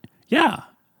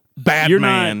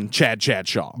man, Chad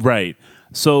Shaw. Right.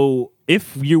 So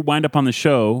if you wind up on the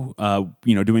show,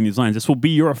 doing these lines, this will be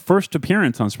your first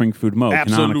appearance on Spring Food Mo.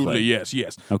 Absolutely, yes.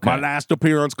 Okay. My last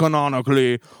appearance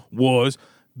canonically was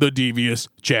the devious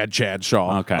Chad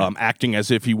Shaw. Okay. Acting as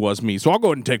if he was me. So I'll go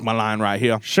ahead and take my line right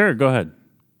here. Sure, go ahead.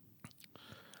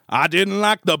 I didn't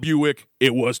like the Buick.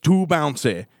 It was too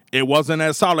bouncy. it wasn't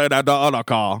as solid as the other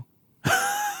car.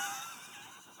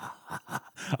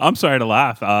 I'm sorry to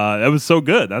laugh. That was so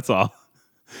good. That's all.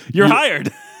 You're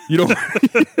hired. You don't.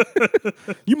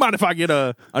 You mind if I get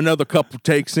another couple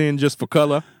takes in just for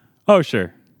color? Oh,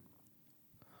 sure.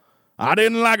 I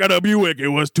didn't like the Buick. It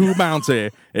was too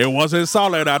bouncy. It wasn't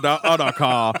solid as the other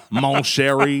car, mon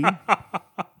chéri.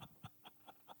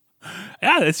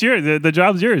 Yeah, it's yours. The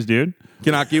job's yours, dude.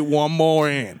 Can I get one more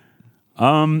in?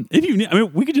 If you, I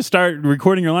mean, we could just start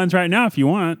recording your lines right now if you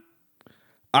want.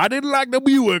 I didn't like the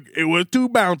Buick. It was too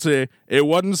bouncy. It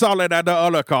wasn't solid as the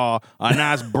other car. A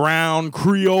nice brown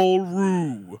Creole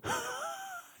roux.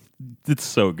 It's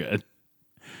so good.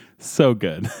 So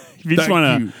good. If you just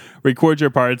want to record your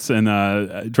parts and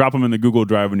drop them in the Google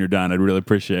Drive when you're done, I'd really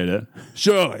appreciate it.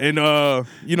 Sure. And,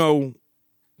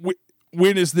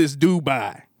 when is this due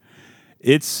by?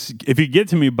 If you get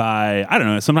to me by, I don't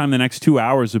know, sometime in the next 2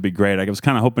 hours would be great. I was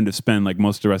kind of hoping to spend like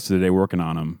most of the rest of the day working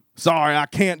on them. Sorry, I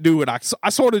can't do it. I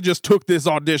sort of just took this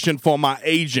audition for my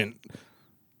agent.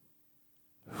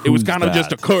 It was kind of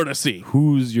just a courtesy.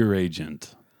 Who's your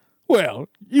agent? Well,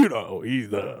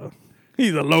 he's a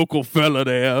local fella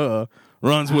there.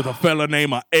 Runs with a fella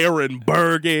named Aaron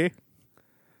Berge.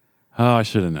 Oh, I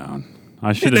should have known.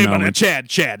 I should have known. His name was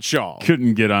Chad Shaw.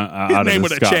 Couldn't get out of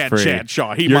this scot-free. Chad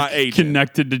Shaw. He's You're my agent.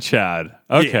 Connected to Chad.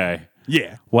 Okay.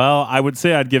 Yeah. Well, I would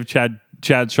say I'd give Chad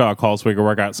Shaw a call so we could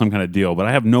work out some kind of deal, but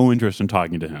I have no interest in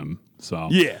talking to him. So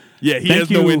yeah. He has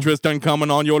no interest in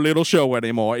coming on your little show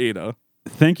anymore either.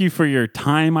 Thank you for your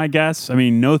time, I guess. I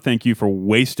mean, no thank you for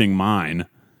wasting mine.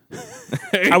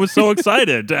 I was so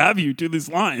excited to have you do these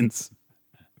lines.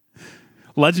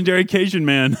 Legendary Cajun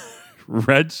man,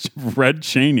 Red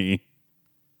Cheney.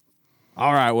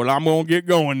 All right, well, I'm going to get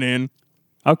going then.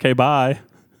 Okay, bye.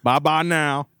 Bye-bye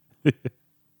now.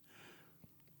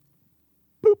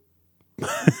 Boop.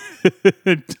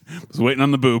 Was waiting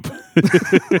on the boop.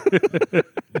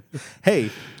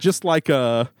 Hey, just like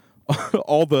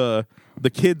all the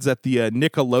kids at the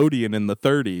Nickelodeon in the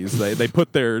 30s, they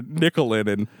put their nickel in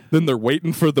and then they're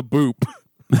waiting for the boop.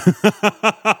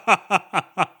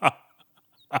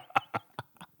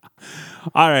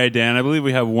 All right, Dan, I believe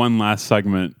we have one last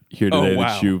segment here today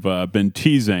that you've been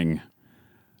teasing,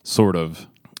 sort of.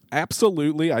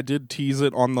 Absolutely. I did tease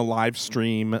it on the live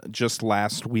stream just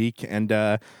last week. And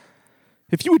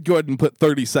if you would go ahead and put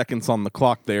 30 seconds on the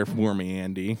clock there for me,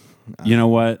 Andy. You know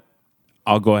what?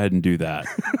 I'll go ahead and do that.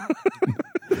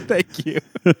 Thank you.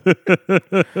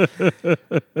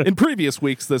 In previous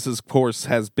weeks, this, of course,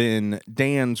 has been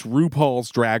Dan's RuPaul's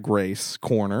Drag Race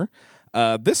Corner.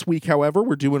 This week, however,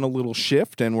 we're doing a little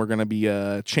shift, and we're going to be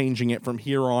changing it from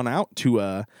here on out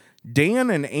to Dan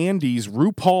and Andy's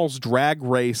RuPaul's Drag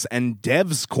Race and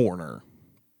Dev's Corner.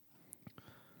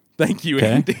 Thank you,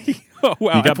 Andy. Oh,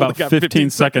 wow. You got about 15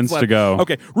 seconds to go.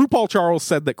 Okay. RuPaul Charles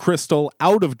said that Crystal,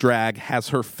 out of drag, has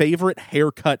her favorite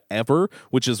haircut ever,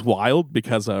 which is wild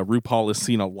because RuPaul has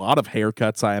seen a lot of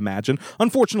haircuts, I imagine.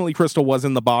 Unfortunately, Crystal was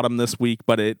in the bottom this week,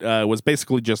 but it was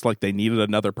basically just like they needed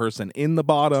another person in the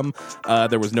bottom.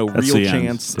 There was no real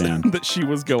chance that she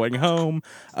was going home.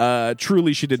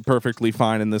 Truly, she did perfectly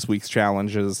fine in this week's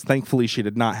challenges. Thankfully, she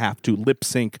did not have to lip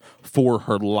sync for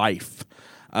her life.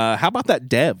 How about that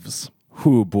Devs?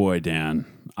 Oh, boy, Dan.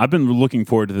 I've been looking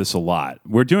forward to this a lot.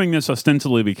 We're doing this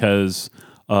ostensibly because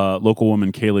local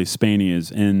woman Kaylee Spaney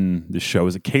is in the show.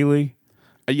 Is it Kaylee?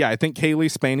 Yeah, I think Kaylee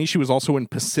Spaney. She was also in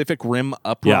Pacific Rim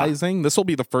Uprising. Yeah. This will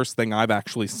be the first thing I've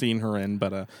actually seen her in,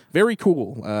 but very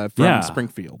cool from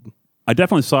Springfield. I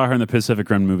definitely saw her in the Pacific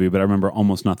Rim movie, but I remember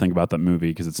almost nothing about that movie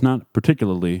because it's not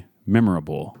particularly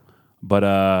memorable. But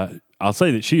I'll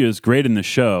say that she is great in the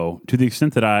show to the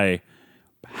extent that I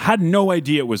had no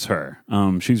idea it was her.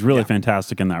 She's really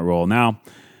fantastic in that role. Now,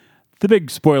 the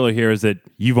big spoiler here is that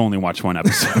you've only watched one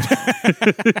episode,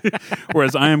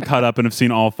 whereas I am caught up and have seen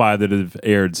all 5 that have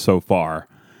aired so far.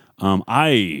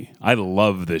 I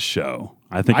love this show.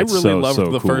 I think it's really loved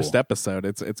the cool. first episode.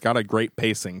 It's got a great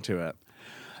pacing to it.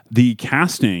 The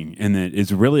casting in it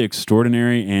is really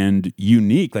extraordinary and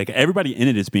unique. Like everybody in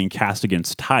it is being cast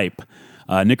against type.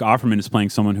 Nick Offerman is playing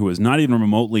someone who is not even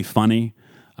remotely funny.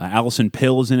 Allison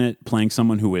Pill is in it, playing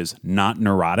someone who is not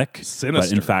neurotic, sinister,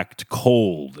 but in fact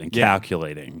cold and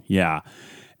calculating. Yeah,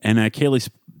 and Kaylee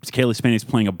Spaney is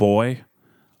playing a boy,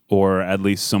 or at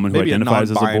least someone who maybe identifies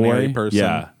as a boy. Person.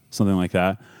 Yeah, something like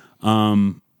that.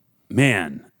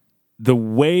 Man, the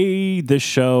way this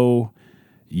show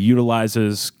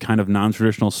utilizes kind of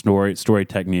non-traditional story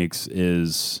techniques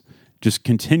is just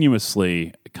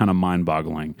continuously kind of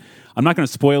mind-boggling. I'm not going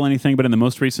to spoil anything, but in the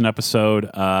most recent episode,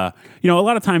 a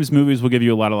lot of times movies will give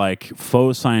you a lot of like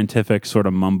faux scientific sort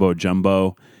of mumbo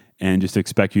jumbo, and just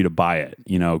expect you to buy it,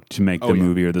 to make the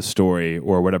movie or the story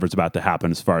or whatever's about to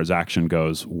happen as far as action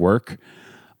goes work.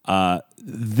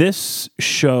 This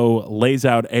show lays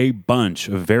out a bunch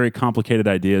of very complicated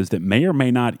ideas that may or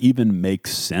may not even make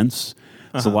sense.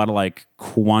 It's a lot of like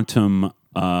quantum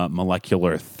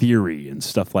molecular theory and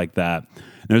stuff like that.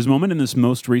 And there's a moment in this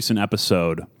most recent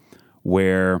episode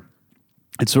where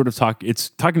it's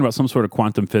talking about some sort of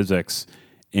quantum physics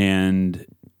and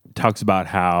talks about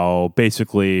how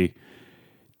basically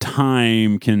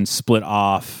time can split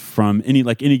off from any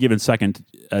given second.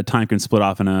 Time can split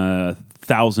off in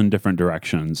 1,000 different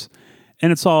directions,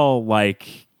 and it's all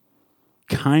like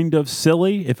kind of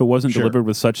silly if it wasn't delivered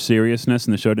with such seriousness,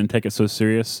 and the show didn't take it so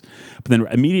serious. But then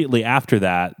immediately after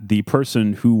that, the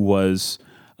person who was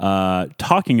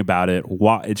talking about it,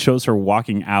 it shows her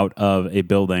walking out of a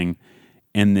building,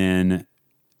 and then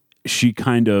she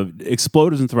kind of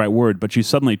explode isn't the right word, but she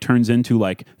suddenly turns into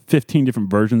like 15 different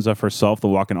versions of herself that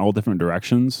walk in all different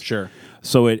directions. Sure.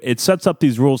 So it sets up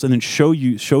these rules and then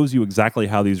shows you exactly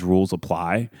how these rules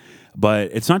apply. But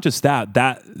it's not just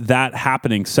that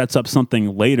happening sets up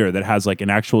something later that has like an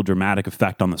actual dramatic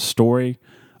effect on the story.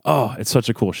 Oh, it's such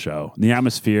a cool show. The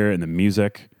atmosphere and the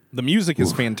music. The music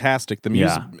is fantastic. The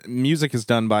music is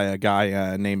done by a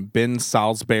guy named Ben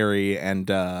Salisbury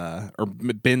or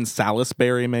Ben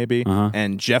Salisbury maybe,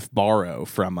 and Jeff Barrow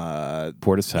from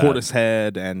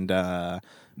Portishead and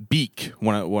Beak,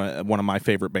 one of my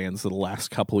favorite bands of the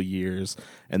last couple of years.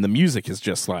 And the music is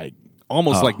just like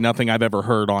almost like nothing I've ever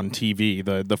heard on TV.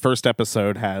 The first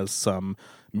episode has some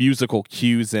musical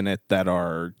cues in it that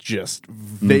are just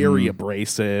very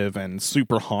abrasive and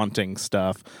super haunting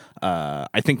stuff.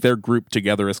 I think their group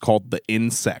together is called The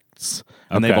Insects,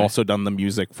 and they've also done the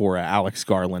music for Alex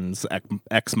Garland's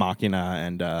Ex Machina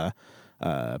and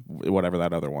whatever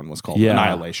that other one was called,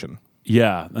 Annihilation.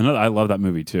 Yeah, I love that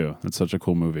movie too. That's such a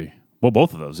cool movie. Well,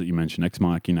 both of those that you mentioned, Ex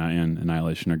Machina and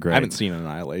Annihilation, are great. I haven't seen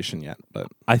Annihilation yet, but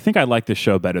I think I like this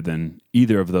show better than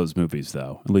either of those movies,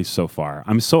 though, at least so far.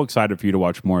 I'm so excited for you to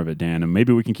watch more of it, Dan, and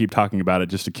maybe we can keep talking about it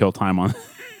just to kill time on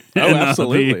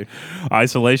absolutely. The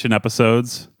isolation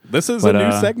episodes. This is a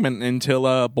new segment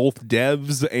until both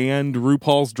Devs and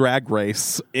RuPaul's Drag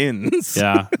Race ends.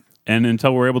 Yeah. And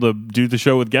until we're able to do the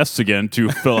show with guests again to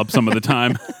fill up some of the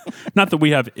time. Not that we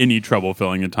have any trouble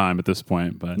filling in time at this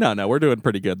point, but no, we're doing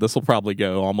pretty good. This will probably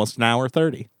go almost an hour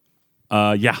 30.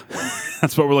 Yeah,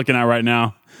 that's what we're looking at right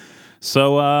now.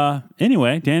 So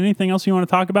anyway, Dan, anything else you want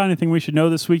to talk about? Anything we should know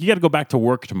this week? You got to go back to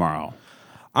work tomorrow.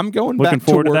 I'm going back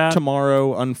to work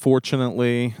tomorrow.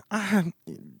 Unfortunately,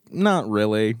 not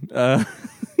really.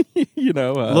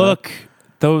 Look.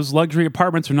 Those luxury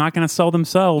apartments are not going to sell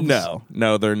themselves.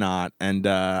 No, they're not. And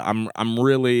I'm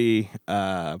really.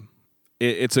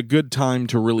 It's a good time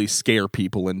to really scare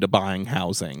people into buying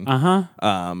housing.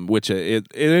 Which it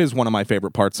is one of my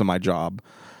favorite parts of my job.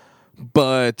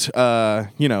 But the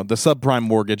subprime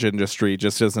mortgage industry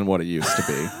just isn't what it used to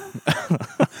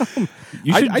be.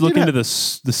 You should look into the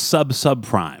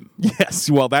subprime. Yes,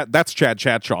 well, that's Chad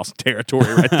Chadshaw's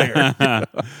territory right there.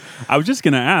 I was just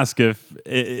going to ask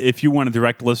if you want to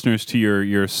direct listeners to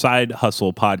your side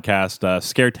hustle podcast,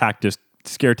 Scare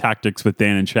Tactics with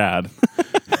Dan and Chad.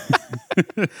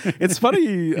 It's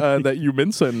funny that you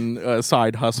mention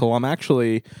side hustle. I'm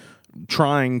actually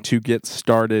trying to get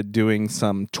started doing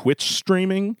some Twitch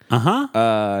streaming.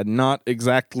 Not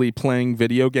exactly playing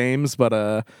video games,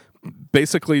 but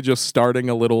basically just starting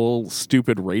a little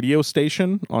stupid radio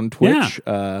station on Twitch.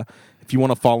 If you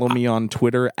want to follow me on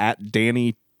Twitter at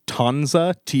Danny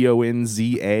Tonza,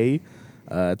 Tonza.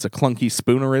 It's a clunky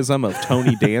spoonerism of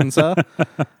Tony Danza.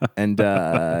 And,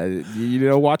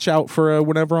 watch out for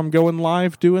whenever I'm going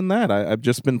live doing that. I've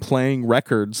just been playing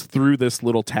records through this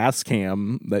little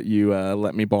Tascam that you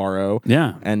let me borrow.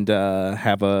 Yeah. And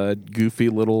have a goofy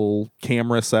little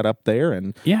camera set up there.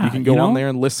 And you can go on there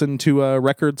and listen to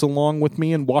records along with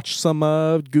me and watch some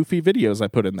goofy videos I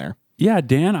put in there. Yeah,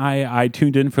 Dan, I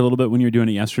tuned in for a little bit when you were doing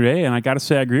it yesterday, and I got to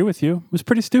say I agree with you. It was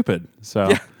pretty stupid. So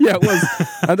yeah, it was.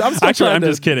 I'm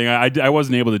just kidding. I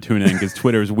wasn't able to tune in because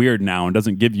Twitter is weird now and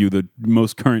doesn't give you the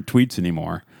most current tweets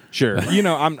anymore. Sure,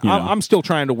 I'm still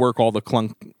trying to work all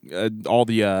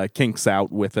the kinks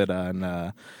out with it,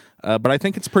 but I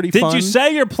think it's pretty fun. Did you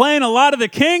say you're playing a lot of the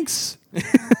kinks?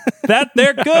 That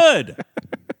they're good.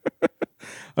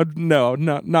 No,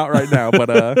 not right now,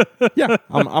 but yeah,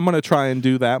 I'm going to try and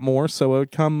do that more, so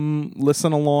come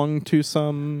listen along to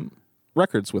some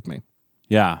records with me.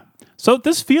 Yeah. So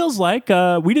this feels like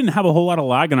we didn't have a whole lot of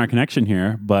lag in our connection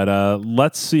here, but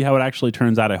let's see how it actually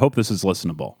turns out. I hope this is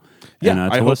listenable. Yeah,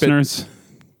 and, to listeners,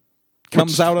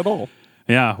 comes out at all.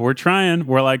 Yeah, we're trying.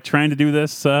 We're like trying to do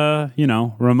this,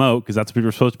 remote, because that's what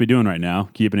we're supposed to be doing right now,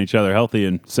 keeping each other healthy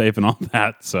and safe and all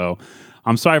that. So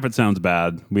I'm sorry if it sounds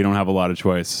bad. We don't have a lot of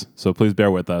choice. So please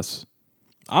bear with us.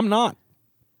 I'm not.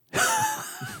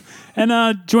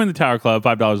 And join the Tower Club,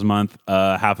 $5 a month.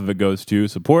 Half of it goes to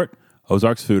support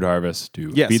Ozarks Food Harvest.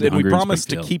 Yes, and we promise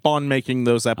to keep on making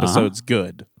those episodes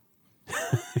good.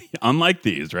 Unlike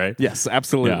these, right? Yes,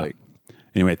 absolutely. Yeah.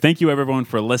 Anyway, thank you everyone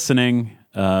for listening.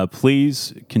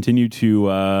 Please continue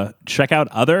to check out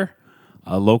other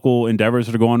local endeavors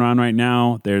that are going on right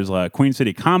now. There's Queen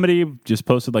City Comedy just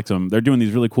posted they're doing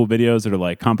these really cool videos that are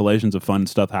like compilations of fun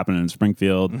stuff happening in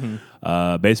Springfield.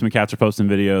 Basement Cats are posting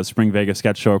videos. Spring Vegas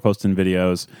Sketch Show are posting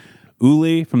videos.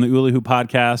 Uli from the Uli Who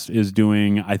podcast is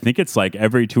doing, I think it's like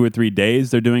every 2 or 3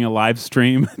 days, they're doing a live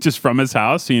stream just from his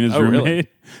house. He and his roommate, really?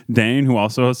 Dane, who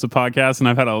also hosts a podcast. And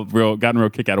I've had gotten a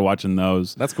real kick out of watching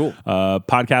those. That's cool.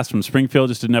 Podcast from Springfield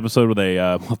just did an episode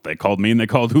where they called me and they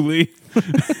called Uli.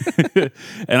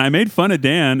 And I made fun of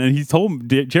Dan, and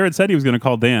Jared said he was going to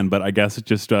call Dan, but I guess it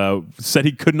just said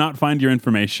he could not find your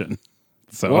information.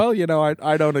 So, well,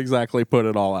 I don't exactly put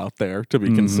it all out there to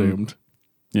be consumed.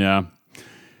 Yeah.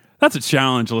 That's a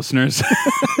challenge, listeners.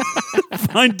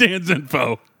 Find Dan's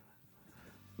info.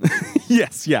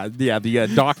 Yes, the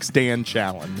Docs Dan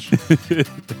challenge.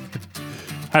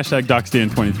 Hashtag Docs Dan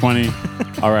 2020.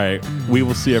 All right, we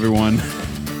will see everyone,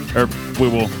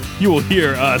 you will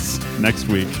hear us next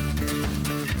week.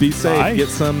 Be safe. Bye. Get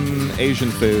some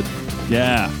Asian food.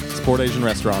 Yeah. Support Asian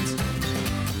restaurants.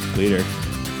 Later.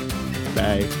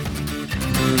 Bye.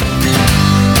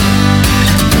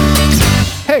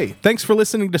 Hey, thanks for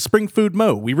listening to Spring Food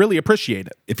Mo. We really appreciate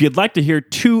it. If you'd like to hear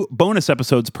 2 bonus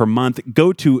episodes per month,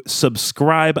 go to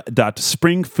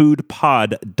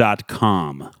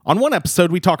subscribe.springfoodpod.com. On one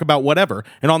episode, we talk about whatever,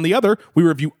 and on the other, we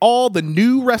review all the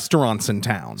new restaurants in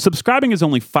town. Subscribing is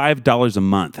only $5 a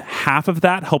month. Half of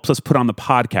that helps us put on the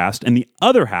podcast, and the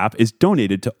other half is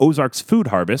donated to Ozarks Food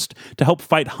Harvest to help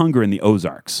fight hunger in the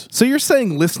Ozarks. So you're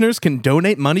saying listeners can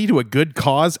donate money to a good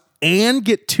cause and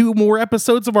get 2 more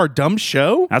episodes of our dumb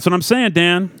show? That's what I'm saying,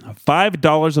 Dan.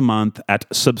 $5 a month at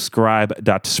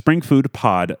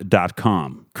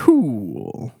subscribe.springfoodpod.com.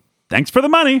 Cool. Thanks for the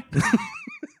money.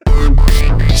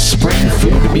 Spring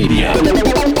Food Media.